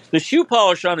ridiculous. The shoe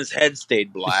polish on his head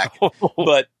stayed black,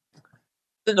 but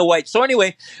in the white. So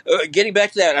anyway, getting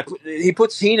back to that, he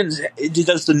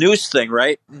does the noose thing,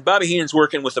 right? Bobby Heenan's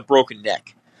working with a broken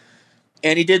neck.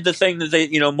 And he did the thing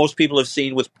that most people have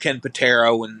seen with Ken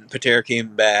Patera when Patera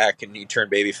came back and he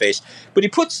turned babyface. But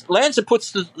Lanza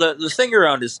puts the thing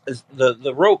around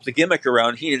the rope, the gimmick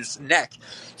around Heenan's neck,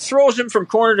 throws him from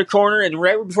corner to corner, and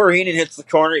right before Heenan hits the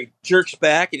corner, he jerks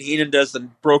back and Heenan does the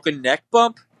broken neck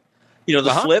bump,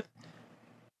 the flip,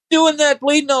 doing that,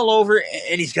 bleeding all over,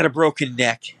 and he's got a broken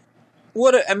neck.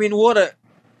 What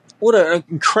an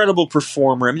incredible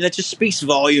performer. I mean, that just speaks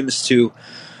volumes to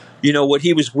what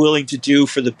he was willing to do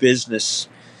for the business.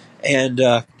 And,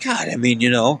 I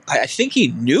think he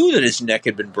knew that his neck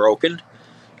had been broken.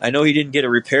 I know he didn't get it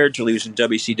repaired till he was in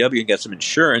WCW and got some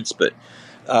insurance, but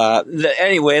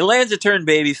anyway, Lanza turned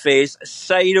babyface.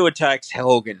 Saito attacks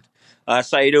Hogan.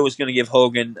 Saito was going to give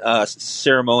Hogan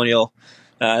ceremonial,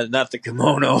 not the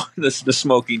kimono, the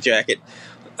smoking jacket.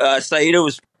 Saito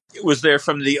was there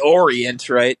from the Orient,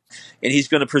 right? And he's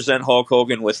going to present Hulk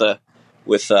Hogan with a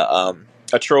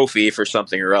trophy for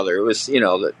something or other. It was,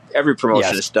 every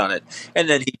promotion has done it. And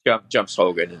then he jumps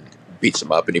Hogan and beats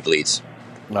him up and he bleeds.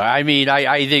 I mean,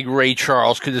 I think Ray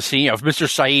Charles could have seen, if Mr.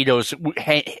 Saito's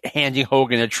handing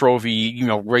Hogan a trophy,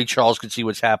 Ray Charles could see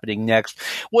what's happening next.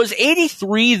 Was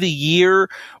 83 the year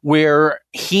where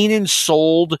Heenan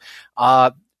sold,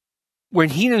 Ken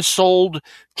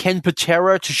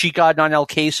Patera to Sheik Adnan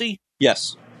Al-Kaisi?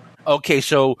 Yes. Okay,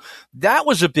 so that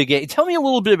was a big... Tell me a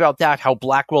little bit about that, how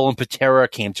Blackwell and Patera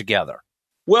came together.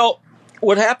 Well,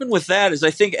 what happened with that is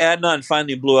I think Adnan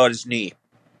finally blew out his knee.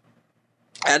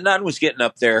 Adnan was getting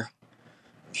up there.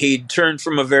 He'd turned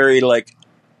from a very,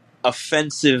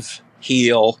 offensive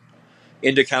heel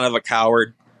into kind of a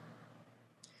coward.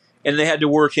 And they had to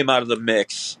work him out of the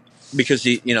mix because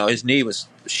his knee was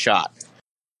shot.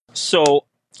 So...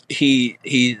 He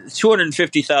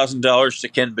 $250,000 to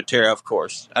Ken Patera, of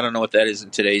course. I don't know what that is in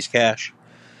today's cash,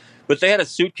 but they had a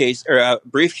suitcase or a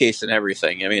briefcase and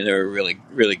everything. I mean, they were really,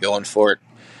 really going for it.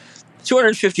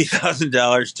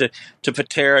 $250,000 to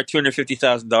Patera,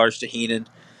 $250,000 to Heenan,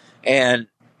 and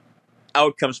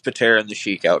out comes Patera in the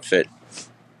Sheik outfit.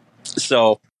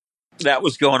 So that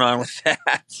was going on with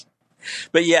that.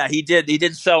 But yeah, he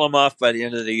did sell him off by the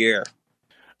end of the year.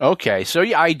 Okay, so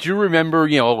yeah, I do remember,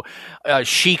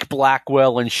 Sheik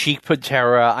Blackwell and Sheik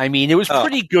Patera. I mean, it was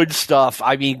pretty good stuff.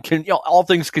 I mean, all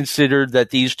things considered,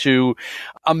 that these two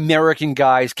American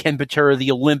guys, Ken Patera, the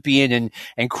Olympian,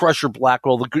 and Crusher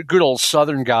Blackwell, the good old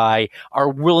Southern guy, are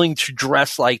willing to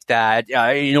dress like that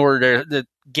in order to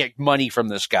get money from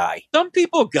this guy. Some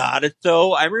people got it,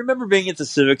 though. I remember being at the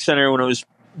Civic Center when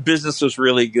business was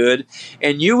really good,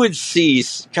 and you would see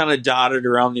kind of dotted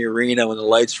around the arena when the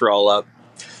lights were all up.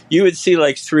 You would see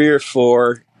 3 or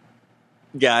 4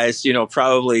 guys,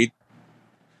 probably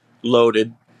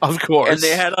loaded. Of course. And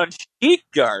they had on Sheik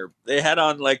garb. They had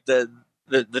on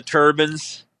the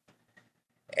turbans.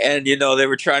 And, they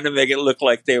were trying to make it look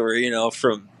like they were,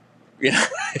 from,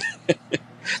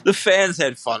 the fans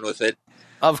had fun with it.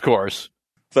 Of course.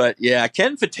 But yeah,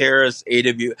 Ken Patera's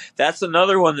AW, that's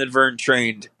another one that Vern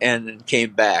trained and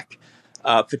came back.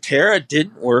 Patera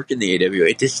didn't work in the AWA.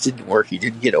 It just didn't work. He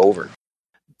didn't get over.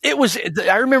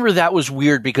 I remember that was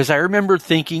weird because I remember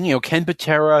thinking, Ken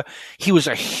Patera, he was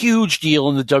a huge deal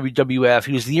in the WWF.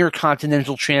 He was the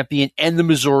Intercontinental Champion and the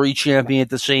Missouri Champion at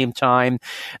the same time.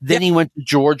 Then he went to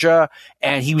Georgia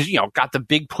and he was, got the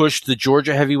big push to the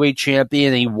Georgia Heavyweight Champion,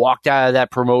 and he walked out of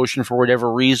that promotion for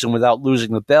whatever reason without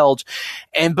losing the belt.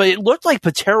 But it looked like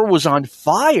Patera was on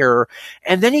fire,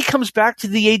 and then he comes back to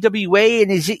the AWA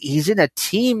and he's in a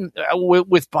team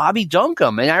with Bobby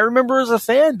Duncombe. And I remember as a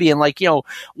fan being like,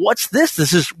 what's this?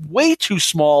 This is way too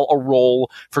small a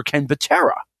role for Ken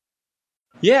Patera.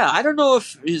 Yeah, I don't know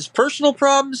if his personal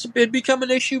problems had become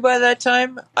an issue by that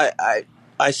time.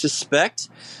 I suspect.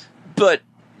 But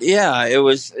yeah, it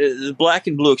was the Black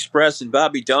and Blue Express and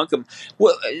Bobby Duncombe.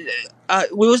 Well,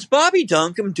 was Bobby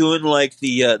Duncombe doing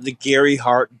the Gary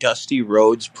Hart, Dusty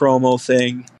Rhodes promo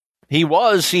thing? He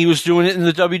was doing it in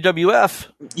the WWF.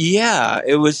 Yeah,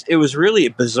 it was really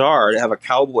bizarre to have a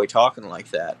cowboy talking like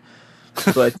that.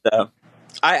 But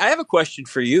I have a question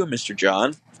for you, Mr.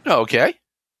 John. Okay.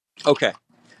 I'm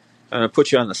going to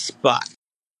put you on the spot.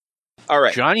 All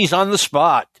right. Johnny's on the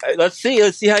spot. Let's see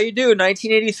how you do.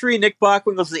 1983, Nick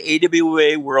Bockwinkel was the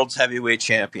AWA World's Heavyweight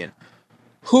Champion.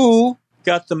 Who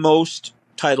got the most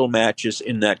title matches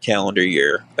in that calendar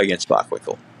year against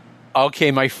Bockwinkel?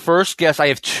 Okay, my first guess, I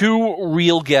have 2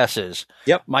 real guesses.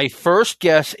 Yep. My first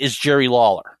guess is Jerry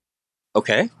Lawler.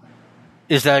 Okay.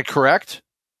 Is that correct?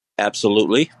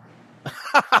 Absolutely.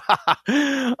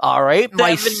 All right.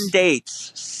 7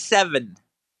 dates. 7.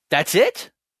 That's it?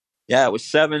 Yeah, it was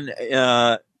 7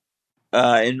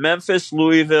 in Memphis,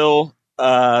 Louisville,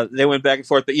 They went back and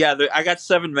forth. But yeah, I got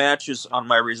 7 matches on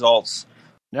my results.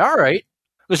 All right.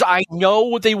 Because I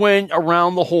know they went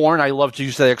around the horn. I love to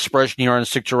use that expression here on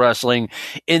Stick to Wrestling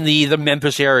in the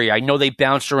Memphis area. I know they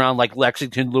bounced around like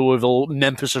Lexington, Louisville,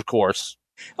 Memphis, of course.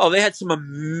 Oh, they had some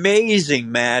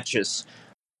amazing matches.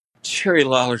 Jerry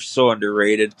Lawler's so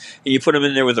underrated. And you put him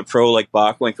in there with a pro like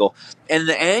Bockwinkel. And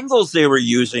the angles they were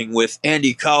using with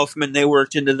Andy Kaufman, they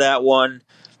worked into that one.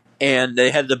 And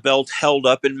they had the belt held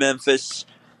up in Memphis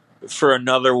for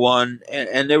another one.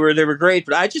 And they were great.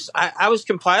 But I was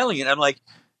compiling it. I'm like,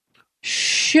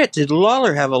 shit, did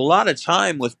Lawler have a lot of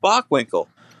time with Bockwinkel?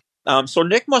 So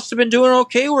Nick must have been doing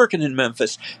okay working in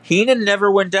Memphis. Heenan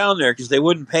never went down there because they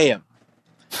wouldn't pay him.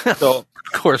 So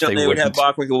of course they would have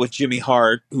Bockwinkel with Jimmy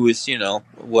Hart, who is,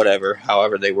 whatever,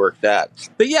 however they worked that.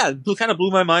 But yeah, it kind of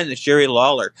blew my mind that Jerry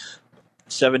Lawler,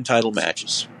 7 title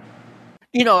matches.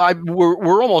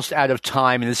 We're almost out of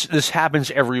time, and this happens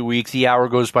every week. The hour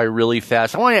goes by really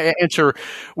fast. I want to answer.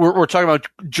 We're talking about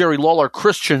Jerry Lawler.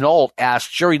 Chris Chenault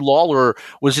asked. Jerry Lawler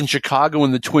was in Chicago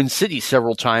and the Twin Cities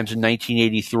several times in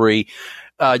 1983.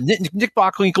 Nick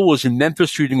Bockwinkel was in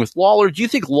Memphis feuding with Lawler. Do you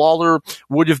think Lawler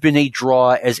would have been a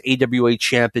draw as AWA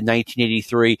champ in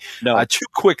 1983? No. 2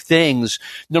 quick things.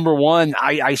 Number one,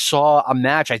 I saw a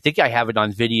match. I think I have it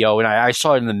on video, and I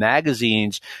saw it in the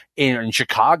magazines in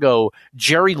Chicago.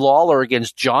 Jerry Lawler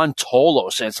against John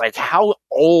Tolos. And it's like, how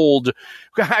old?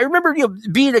 I remember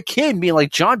being a kid and being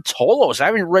like, John Tolos, I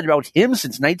haven't read about him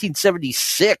since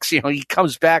 1976. He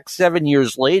comes back 7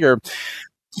 years later.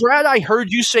 Brad, I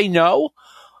heard you say no.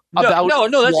 No,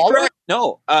 that's Lawler? correct.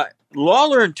 No,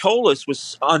 Lawler and Tolos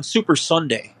was on Super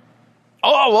Sunday.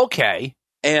 Oh, okay.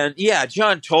 And yeah,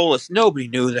 John Tolos, nobody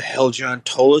knew who the hell John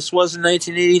Tolos was in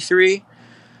 1983.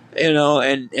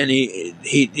 And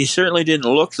he certainly didn't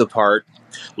look the part.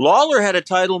 Lawler had a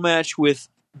title match with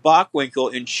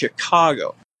Bockwinkel in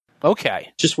Chicago.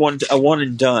 Okay. Just a one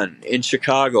and done in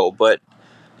Chicago, but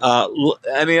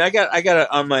I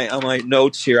got on my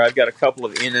notes here. I've got a couple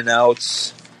of in and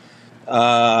outs.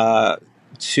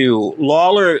 Too.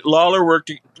 Lawler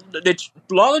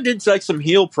did like some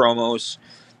heel promos,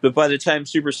 but by the time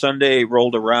Super Sunday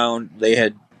rolled around, they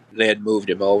had moved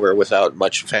him over without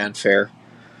much fanfare.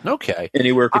 Okay. And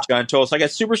he worked with John Tolos. I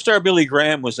got Superstar Billy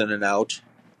Graham was in and out.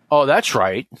 Oh, that's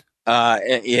right.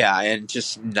 And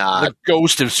just not the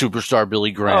ghost of Superstar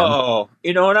Billy Graham. Oh,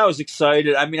 and I was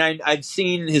excited. I mean, I'd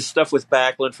seen his stuff with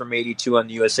Backlund from '82 on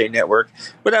the USA Network,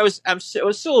 but I was still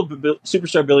a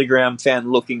Superstar Billy Graham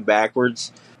fan looking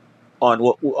backwards on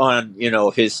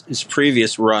his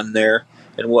previous run there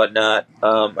and whatnot.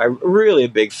 I'm really a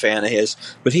big fan of his,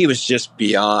 but he was just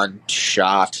beyond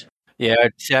shot. Yeah,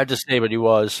 it's sad to say, but he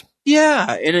was.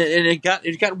 Yeah, and it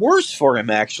got worse for him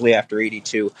actually after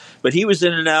 '82. But he was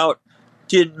in and out,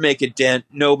 didn't make a dent.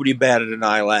 Nobody batted an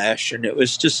eyelash, and it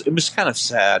was kind of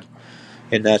sad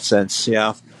in that sense.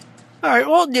 Yeah. All right.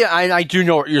 Well, yeah, I do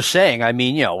know what you're saying. I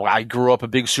mean, I grew up a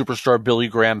big Superstar Billy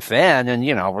Graham fan,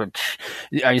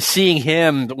 and seeing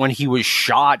him when he was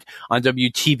shot on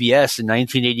WTBS in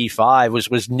 1985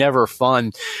 was never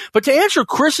fun. But to answer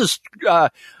Chris's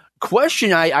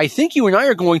question, I think you and I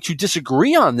are going to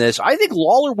disagree on this. I think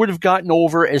Lawler would have gotten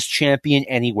over as champion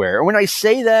anywhere. And when I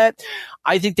say that,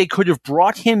 I think they could have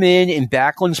brought him in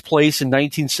Backlund's place in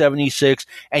 1976,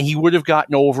 and he would have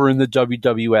gotten over in the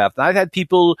WWF. And I've had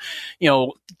people,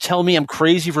 tell me I'm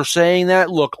crazy for saying that.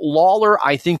 Look, Lawler,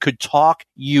 I think, could talk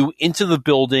you into the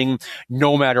building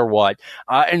no matter what.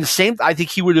 And the same, I think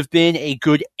he would have been a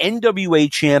good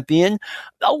NWA champion.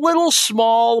 A little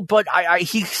small, but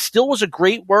he still was a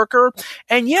great worker.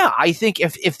 And yeah, I think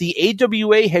if the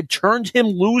AWA had turned him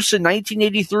loose in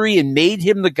 1983 and made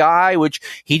him the guy, which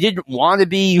he didn't want to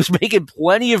be, he was making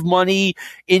plenty of money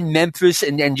in Memphis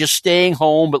and just staying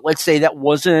home, but let's say that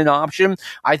wasn't an option,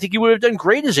 I think he would have done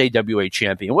great as AWA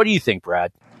champion. What do you think,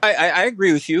 Brad? I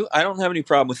agree with you. I don't have any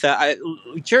problem with that.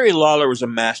 Jerry Lawler was a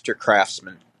master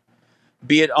craftsman,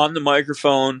 be it on the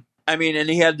microphone. I mean, and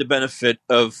he had the benefit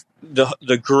of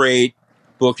the great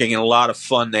booking and a lot of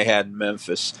fun they had in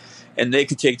Memphis. And they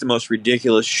could take the most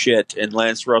ridiculous shit, and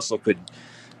Lance Russell could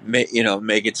make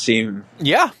it seem.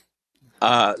 Yeah.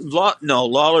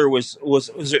 Lawler was.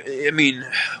 I mean,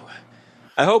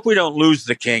 I hope we don't lose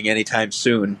the King anytime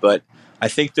soon, but I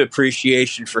think the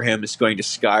appreciation for him is going to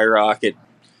skyrocket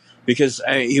because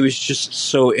he was just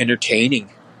so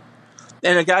entertaining,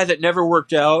 and a guy that never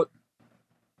worked out.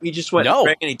 He just went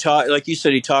and he talked, like you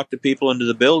said, he talked to people into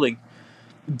the building.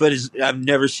 But I've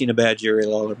never seen a bad Jerry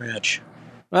Lawler match.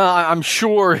 Well, I'm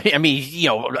sure. I mean,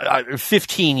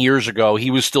 15 years ago,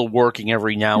 he was still working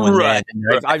every now and then.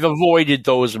 Right. I've avoided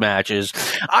those matches.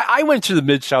 I went to the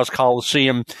Mid-South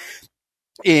Coliseum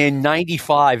in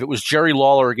 95, it was Jerry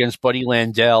Lawler against Buddy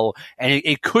Landel, and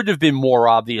it could have been more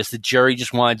obvious that Jerry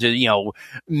just wanted to,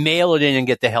 mail it in and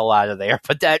get the hell out of there.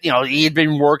 But that, he had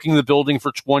been working the building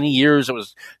for 20 years. It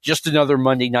was just another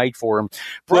Monday night for him.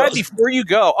 Brad, before you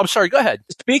go, I'm sorry, go ahead.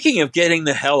 Speaking of getting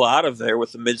the hell out of there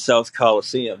with the Mid-South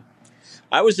Coliseum,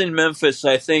 I was in Memphis,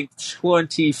 I think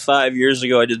 25 years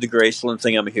ago. I did the Graceland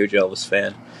thing. I'm a huge Elvis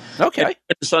fan. Okay. I went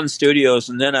to Sun Studios,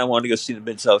 and then I wanted to go see the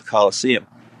Mid-South Coliseum.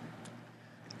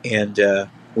 And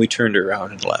we turned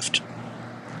around and left.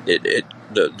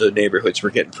 The neighborhoods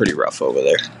were getting pretty rough over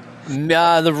there.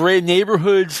 The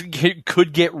neighborhoods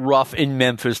could get rough in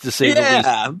Memphis, to say the least.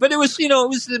 Yeah, but it was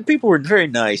people were very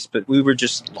nice, but we were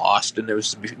just lost, and there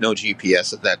was no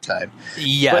GPS at that time.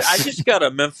 Yes. But I just got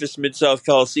a Memphis Mid-South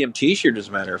Coliseum T-shirt, as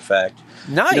a matter of fact.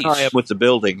 Nice. I am with the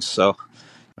buildings, so.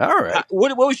 All right.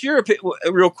 What was your,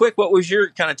 real quick, what was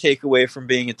your kind of takeaway from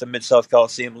being at the Mid-South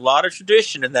Coliseum? A lot of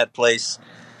tradition in that place.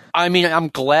 I mean, I'm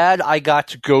glad I got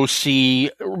to go see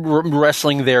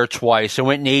wrestling there twice. I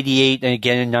went in 88 and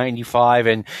again in 95,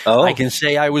 and I can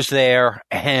say I was there.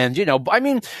 And, I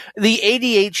mean, the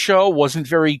 88 show wasn't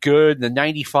very good. The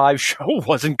 95 show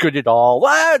wasn't good at all.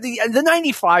 The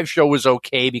 95 show was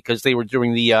okay because they were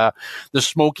doing the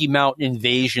Smoky Mountain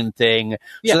invasion thing.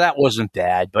 Yeah. So that wasn't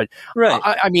bad. But, right.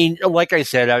 I mean, like I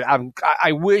said,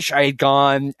 I wish I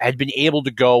had been able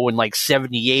to go in like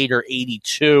 78 or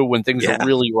 82 when things were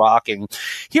really rocking.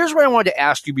 Here's what I wanted to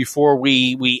ask you before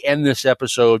we end this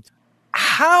episode.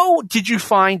 How did you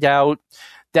find out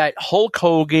that Hulk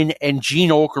Hogan and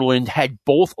Gene Okerlund had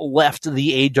both left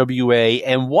the AWA,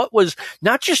 and what was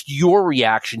not just your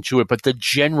reaction to it, but the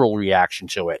general reaction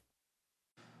to it?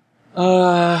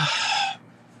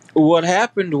 What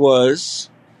happened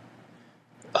was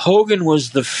Hogan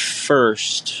was the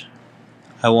first,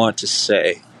 I want to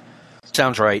say.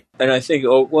 Sounds right. And I think,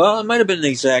 it might have been the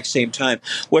exact same time.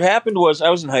 What happened was, I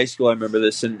was in high school, I remember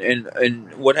this,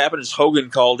 and what happened is Hogan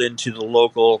called into the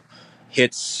local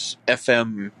Hits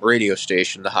FM radio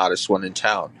station, the hottest one in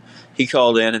town. He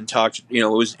called in and talked,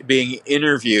 was being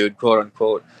interviewed, quote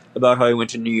unquote, about how he went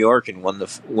to New York and won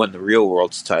the Real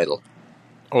World's title.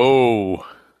 Oh.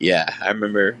 Yeah, I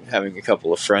remember having a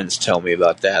couple of friends tell me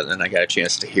about that, and then I got a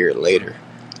chance to hear it later.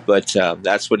 But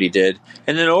that's what he did.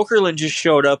 And then Okerlund just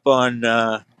showed up on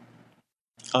WWF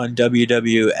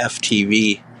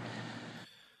TV.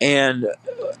 And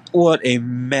what a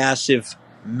massive,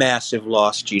 massive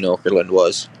loss Gene Okerlund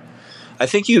was. I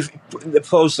think you've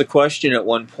posed the question at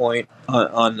one point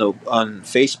on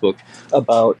Facebook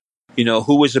about,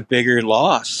 who was a bigger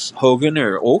loss, Hogan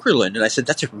or Okerlund? And I said,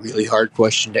 that's a really hard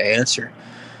question to answer.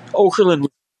 Okerlund was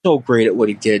so great at what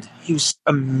he did. He was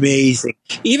amazing.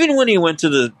 Even when he went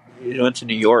to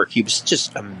New York, he was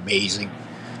just amazing.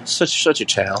 Such a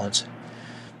talent.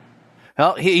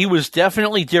 Well, he was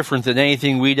definitely different than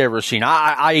anything we'd ever seen.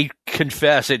 I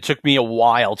confess it took me a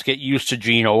while to get used to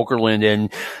Gene Okerlund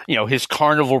and, his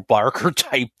Carnival Barker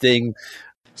type thing.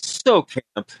 So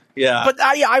camp, yeah. But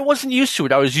I wasn't used to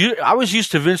it. I was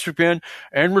used to Vince McMahon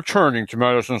and returning to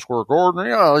Madison Square Garden.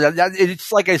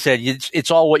 It's like I said,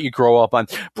 it's all what you grow up on.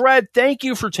 Brad, thank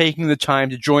you for taking the time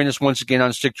to join us once again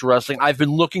on Stick to Wrestling. I've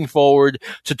been looking forward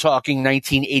to talking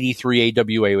 1983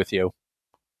 AWA with you.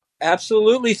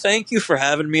 Absolutely, thank you for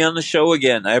having me on the show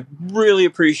again. I really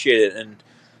appreciate it,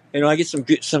 and I get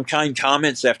some kind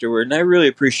comments afterward, and I really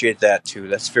appreciate that too.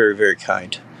 That's very, very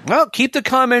kind. Well, keep the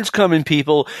comments coming,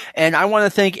 people. And I want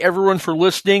to thank everyone for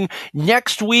listening.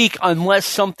 Next week, unless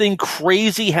something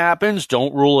crazy happens,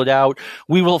 don't rule it out,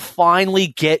 we will finally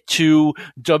get to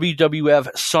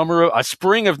WWF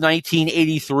spring of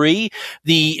 1983.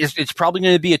 It's probably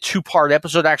going to be a two-part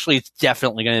episode. Actually, it's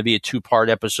definitely going to be a two-part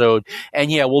episode.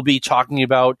 And yeah, we'll be talking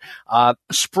about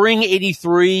spring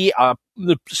 83.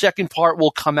 The second part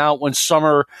will come out when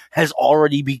summer has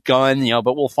already begun,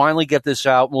 but we'll finally get this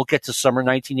out. We'll get to summer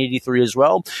 1983 as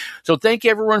well. So thank you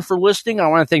everyone for listening. I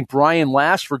want to thank Brian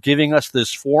Last for giving us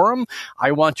this forum.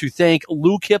 I want to thank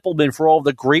Lou Kippelman for all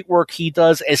the great work he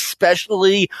does,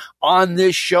 especially on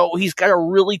this show. He's got a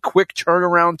really quick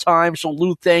turnaround time. So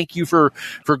Lou, thank you for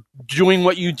doing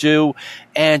what you do.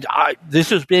 And this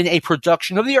has been a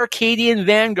production of the Arcadian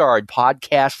Vanguard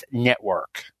Podcast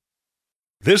Network.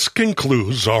 This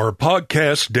concludes our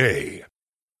podcast day.